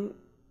young,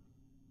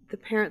 the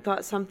parent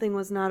thought something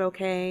was not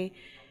okay.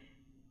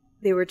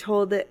 They were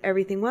told that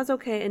everything was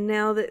okay, and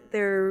now that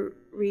they're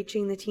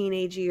reaching the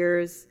teenage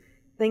years,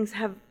 there's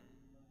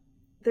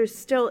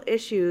still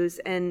issues,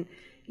 and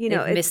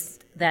they've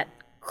missed that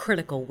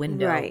critical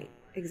window. Right,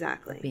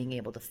 exactly. Of being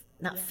able to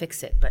not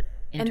fix it, but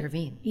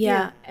intervene.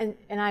 And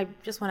I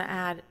just want to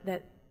add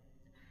that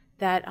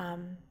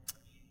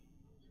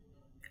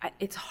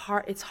it's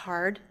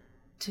hard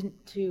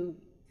to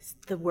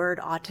the word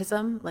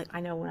autism. Like, I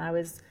know when I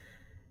was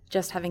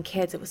just having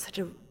kids, it was such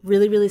a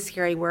really, really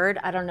scary word.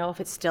 I don't know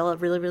if it's still a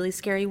really, really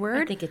scary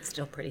word. I think it's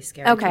still pretty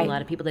scary to a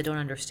lot of people that don't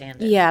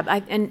understand it. Yeah,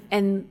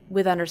 and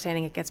with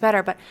understanding it gets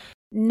better, but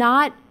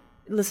not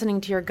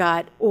listening to your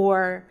gut,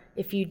 or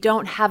if you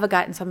don't have a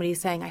gut and somebody's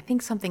saying, "I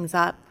think something's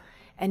up,"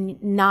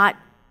 and not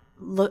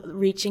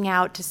reaching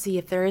out to see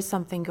if there is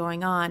something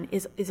going on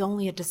is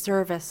only a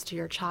disservice to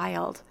your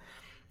child.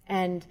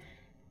 And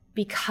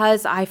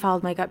because I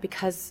followed my gut,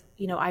 because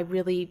I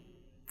really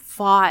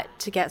fought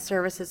to get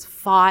services,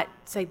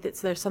 say that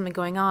there's something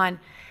going on,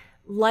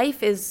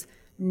 life is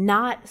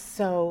not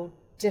so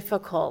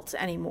difficult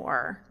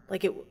anymore.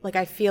 Like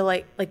I feel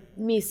like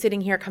me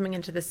sitting here coming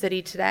into the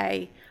city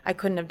today, I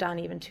couldn't have done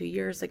even 2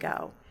 years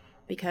ago,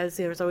 because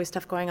there was always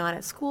stuff going on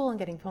at school and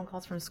getting phone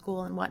calls from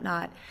school and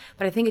whatnot.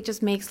 But I think it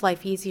just makes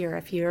life easier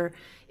if you're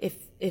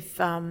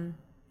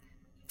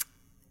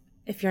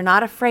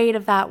not afraid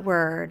of that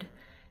word.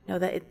 Know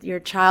that your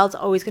child's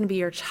always going to be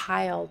your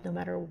child, no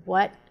matter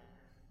what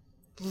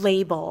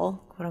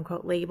label, quote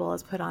unquote label,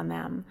 is put on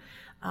them.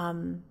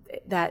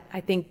 That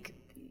I think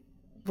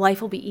life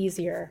will be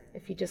easier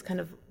if you just kind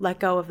of let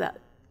go of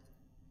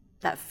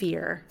that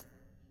fear,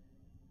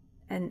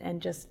 and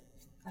just,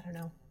 I don't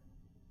know.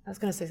 I was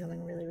going to say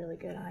something really, really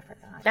good, and I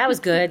forgot. That was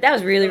good. That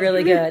was really,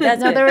 really good.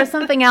 That's No, good. there was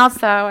something else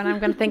though, and I'm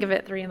going to think of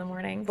it 3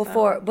 a.m.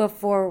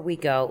 Before we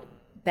go,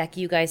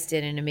 Becky, you guys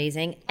did an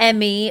amazing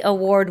Emmy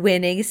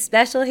award-winning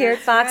special here at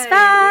Fox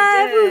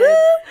 5.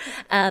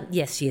 Woo-hoo!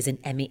 Yes, she is an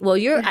Emmy. Well,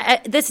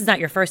 this is not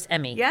your first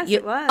Emmy. Yes,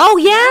 it was. Oh,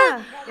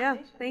 yeah? Yeah,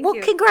 thank Well,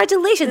 you.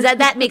 congratulations.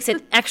 That makes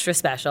it extra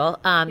special.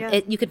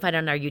 You can find it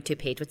on our YouTube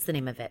page. What's the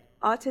name of it?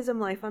 Autism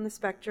Life on the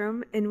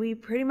Spectrum, and we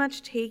pretty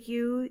much take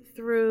you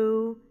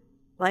through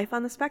life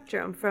on the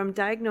spectrum, from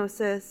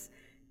diagnosis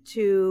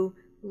to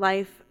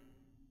life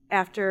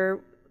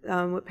after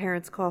what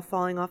parents call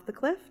falling off the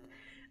cliff.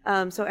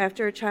 So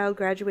after a child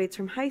graduates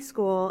from high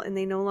school and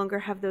they no longer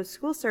have those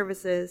school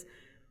services,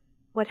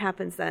 what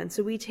happens then?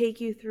 So we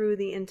take you through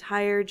the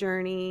entire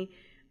journey,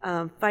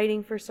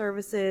 fighting for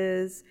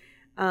services.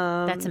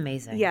 That's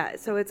amazing. Yeah,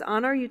 so it's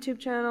on our YouTube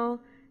channel.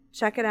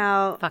 Check it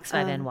out. Fox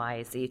 5 NY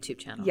is the YouTube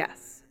channel.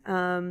 Yes.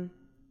 And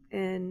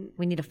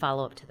we need a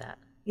follow-up to that.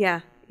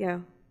 yeah.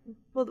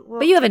 Well,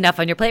 But you have enough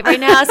on your plate right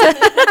now. So.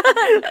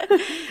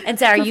 And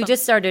Sarah, you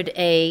just started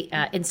a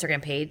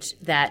Instagram page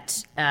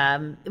that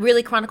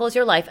really chronicles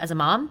your life as a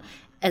mom,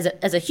 as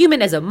a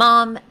human, as a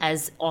mom,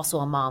 as also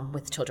a mom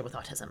with children with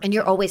autism. And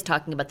you're always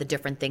talking about the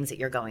different things that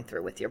you're going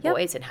through with your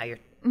boys and how you're.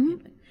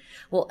 Mm-hmm.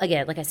 Well,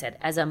 again, like I said,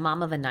 as a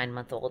mom of a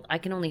 9-month-old, I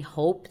can only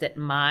hope that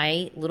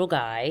my little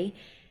guy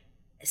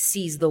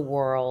sees the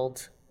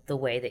world the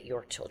way that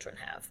your children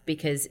have,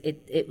 because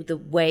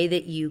the way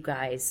that you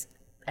guys,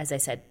 as I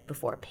said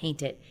before,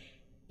 paint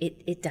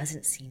it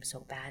doesn't seem so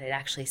bad. It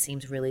actually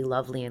seems really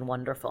lovely and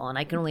wonderful. And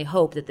I can only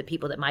hope that the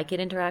people that my kid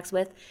interacts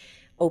with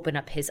open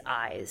up his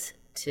eyes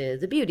to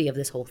the beauty of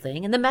this whole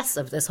thing and the mess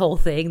of this whole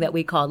thing that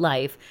we call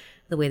life,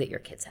 the way that your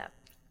kids have.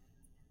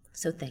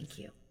 So thank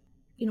you.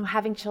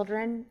 Having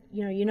children,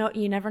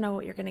 you never know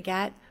what you're going to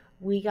get.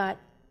 We got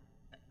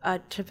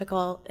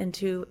typical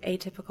into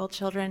atypical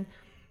children,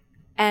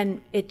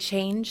 and it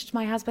changed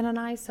my husband and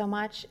I so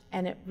much,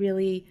 and it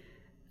really,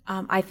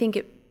 I think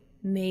it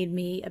made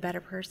me a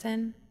better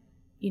person.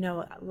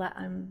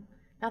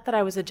 Not that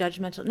I was a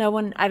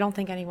judgmental, I don't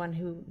think anyone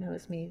who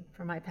knows me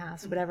from my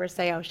past would ever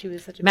say, oh, she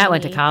was such a Matt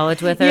went to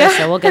college with her,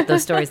 so we'll get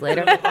those stories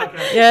later.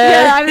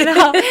 I don't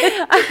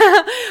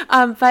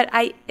know. But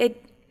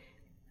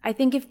I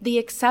think if the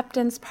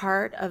acceptance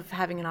part of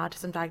having an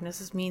autism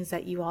diagnosis means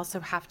that you also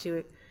have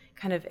to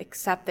kind of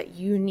accept that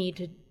you need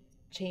to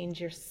change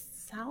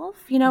yourself,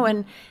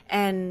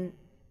 and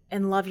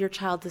love your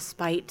child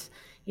despite,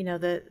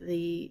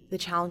 the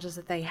challenges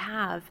that they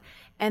have.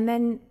 And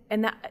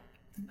that,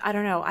 I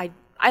don't know,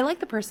 I like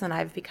the person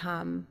I've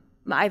become.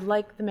 I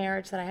like the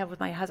marriage that I have with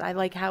my husband. I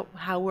like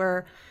how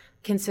we're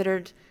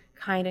considered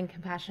kind and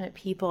compassionate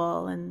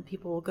people, and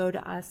people will go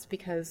to us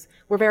because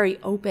we're very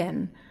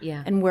open.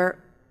 Yeah. And we're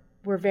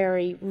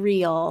very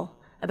real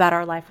about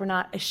our life. We're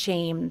not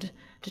ashamed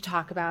to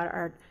talk about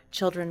our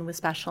children with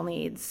special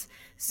needs.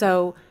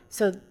 So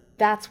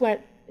that's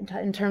what,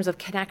 in terms of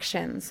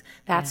connections,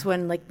 that's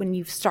when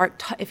you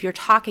start, if you're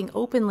talking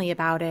openly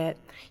about it,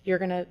 you're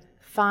going to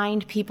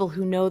find people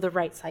who know the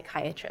right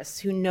psychiatrists,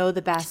 who know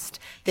the best.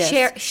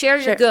 Share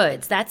your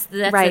goods. That's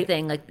right. The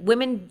thing. Like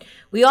women,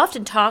 we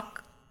often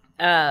talk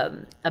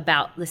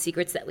about the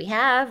secrets that we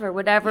have or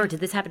whatever. Did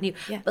this happen to you?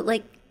 Yeah.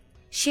 But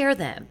share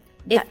them.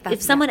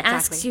 If someone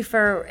asks you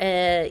for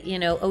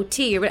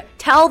OT or whatever,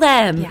 tell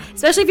them. Yeah.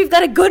 Especially if you've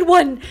got a good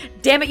one.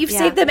 Damn it, you've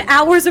saved them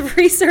hours of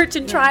research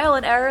and trial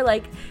and error.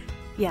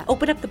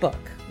 Open up the book.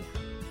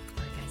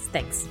 All right, guys,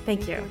 thanks.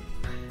 Thank you.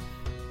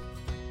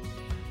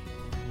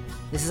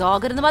 This is All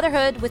Good in the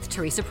Motherhood with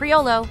Teresa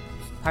Priolo,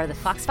 part of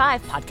the Fox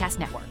 5 Podcast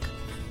Network.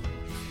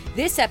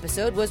 This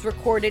episode was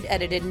recorded,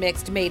 edited,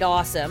 mixed, made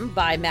awesome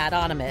by Matt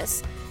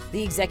Onimus.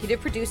 The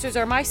executive producers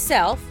are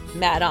myself,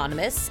 Matt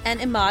Onimus, and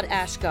Imad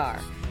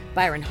Ashgar.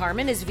 Byron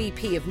Harmon is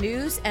VP of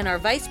News, and our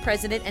Vice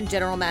President and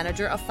General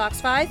Manager of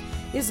Fox 5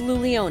 is Lou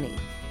Leone.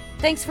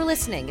 Thanks for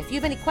listening. If you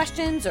have any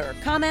questions or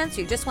comments,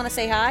 or you just want to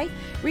say hi,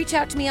 reach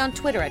out to me on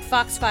Twitter at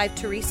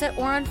Fox5Teresa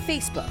or on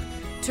Facebook,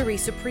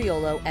 Teresa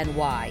Priolo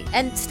NY.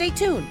 And stay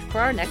tuned for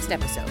our next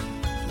episode.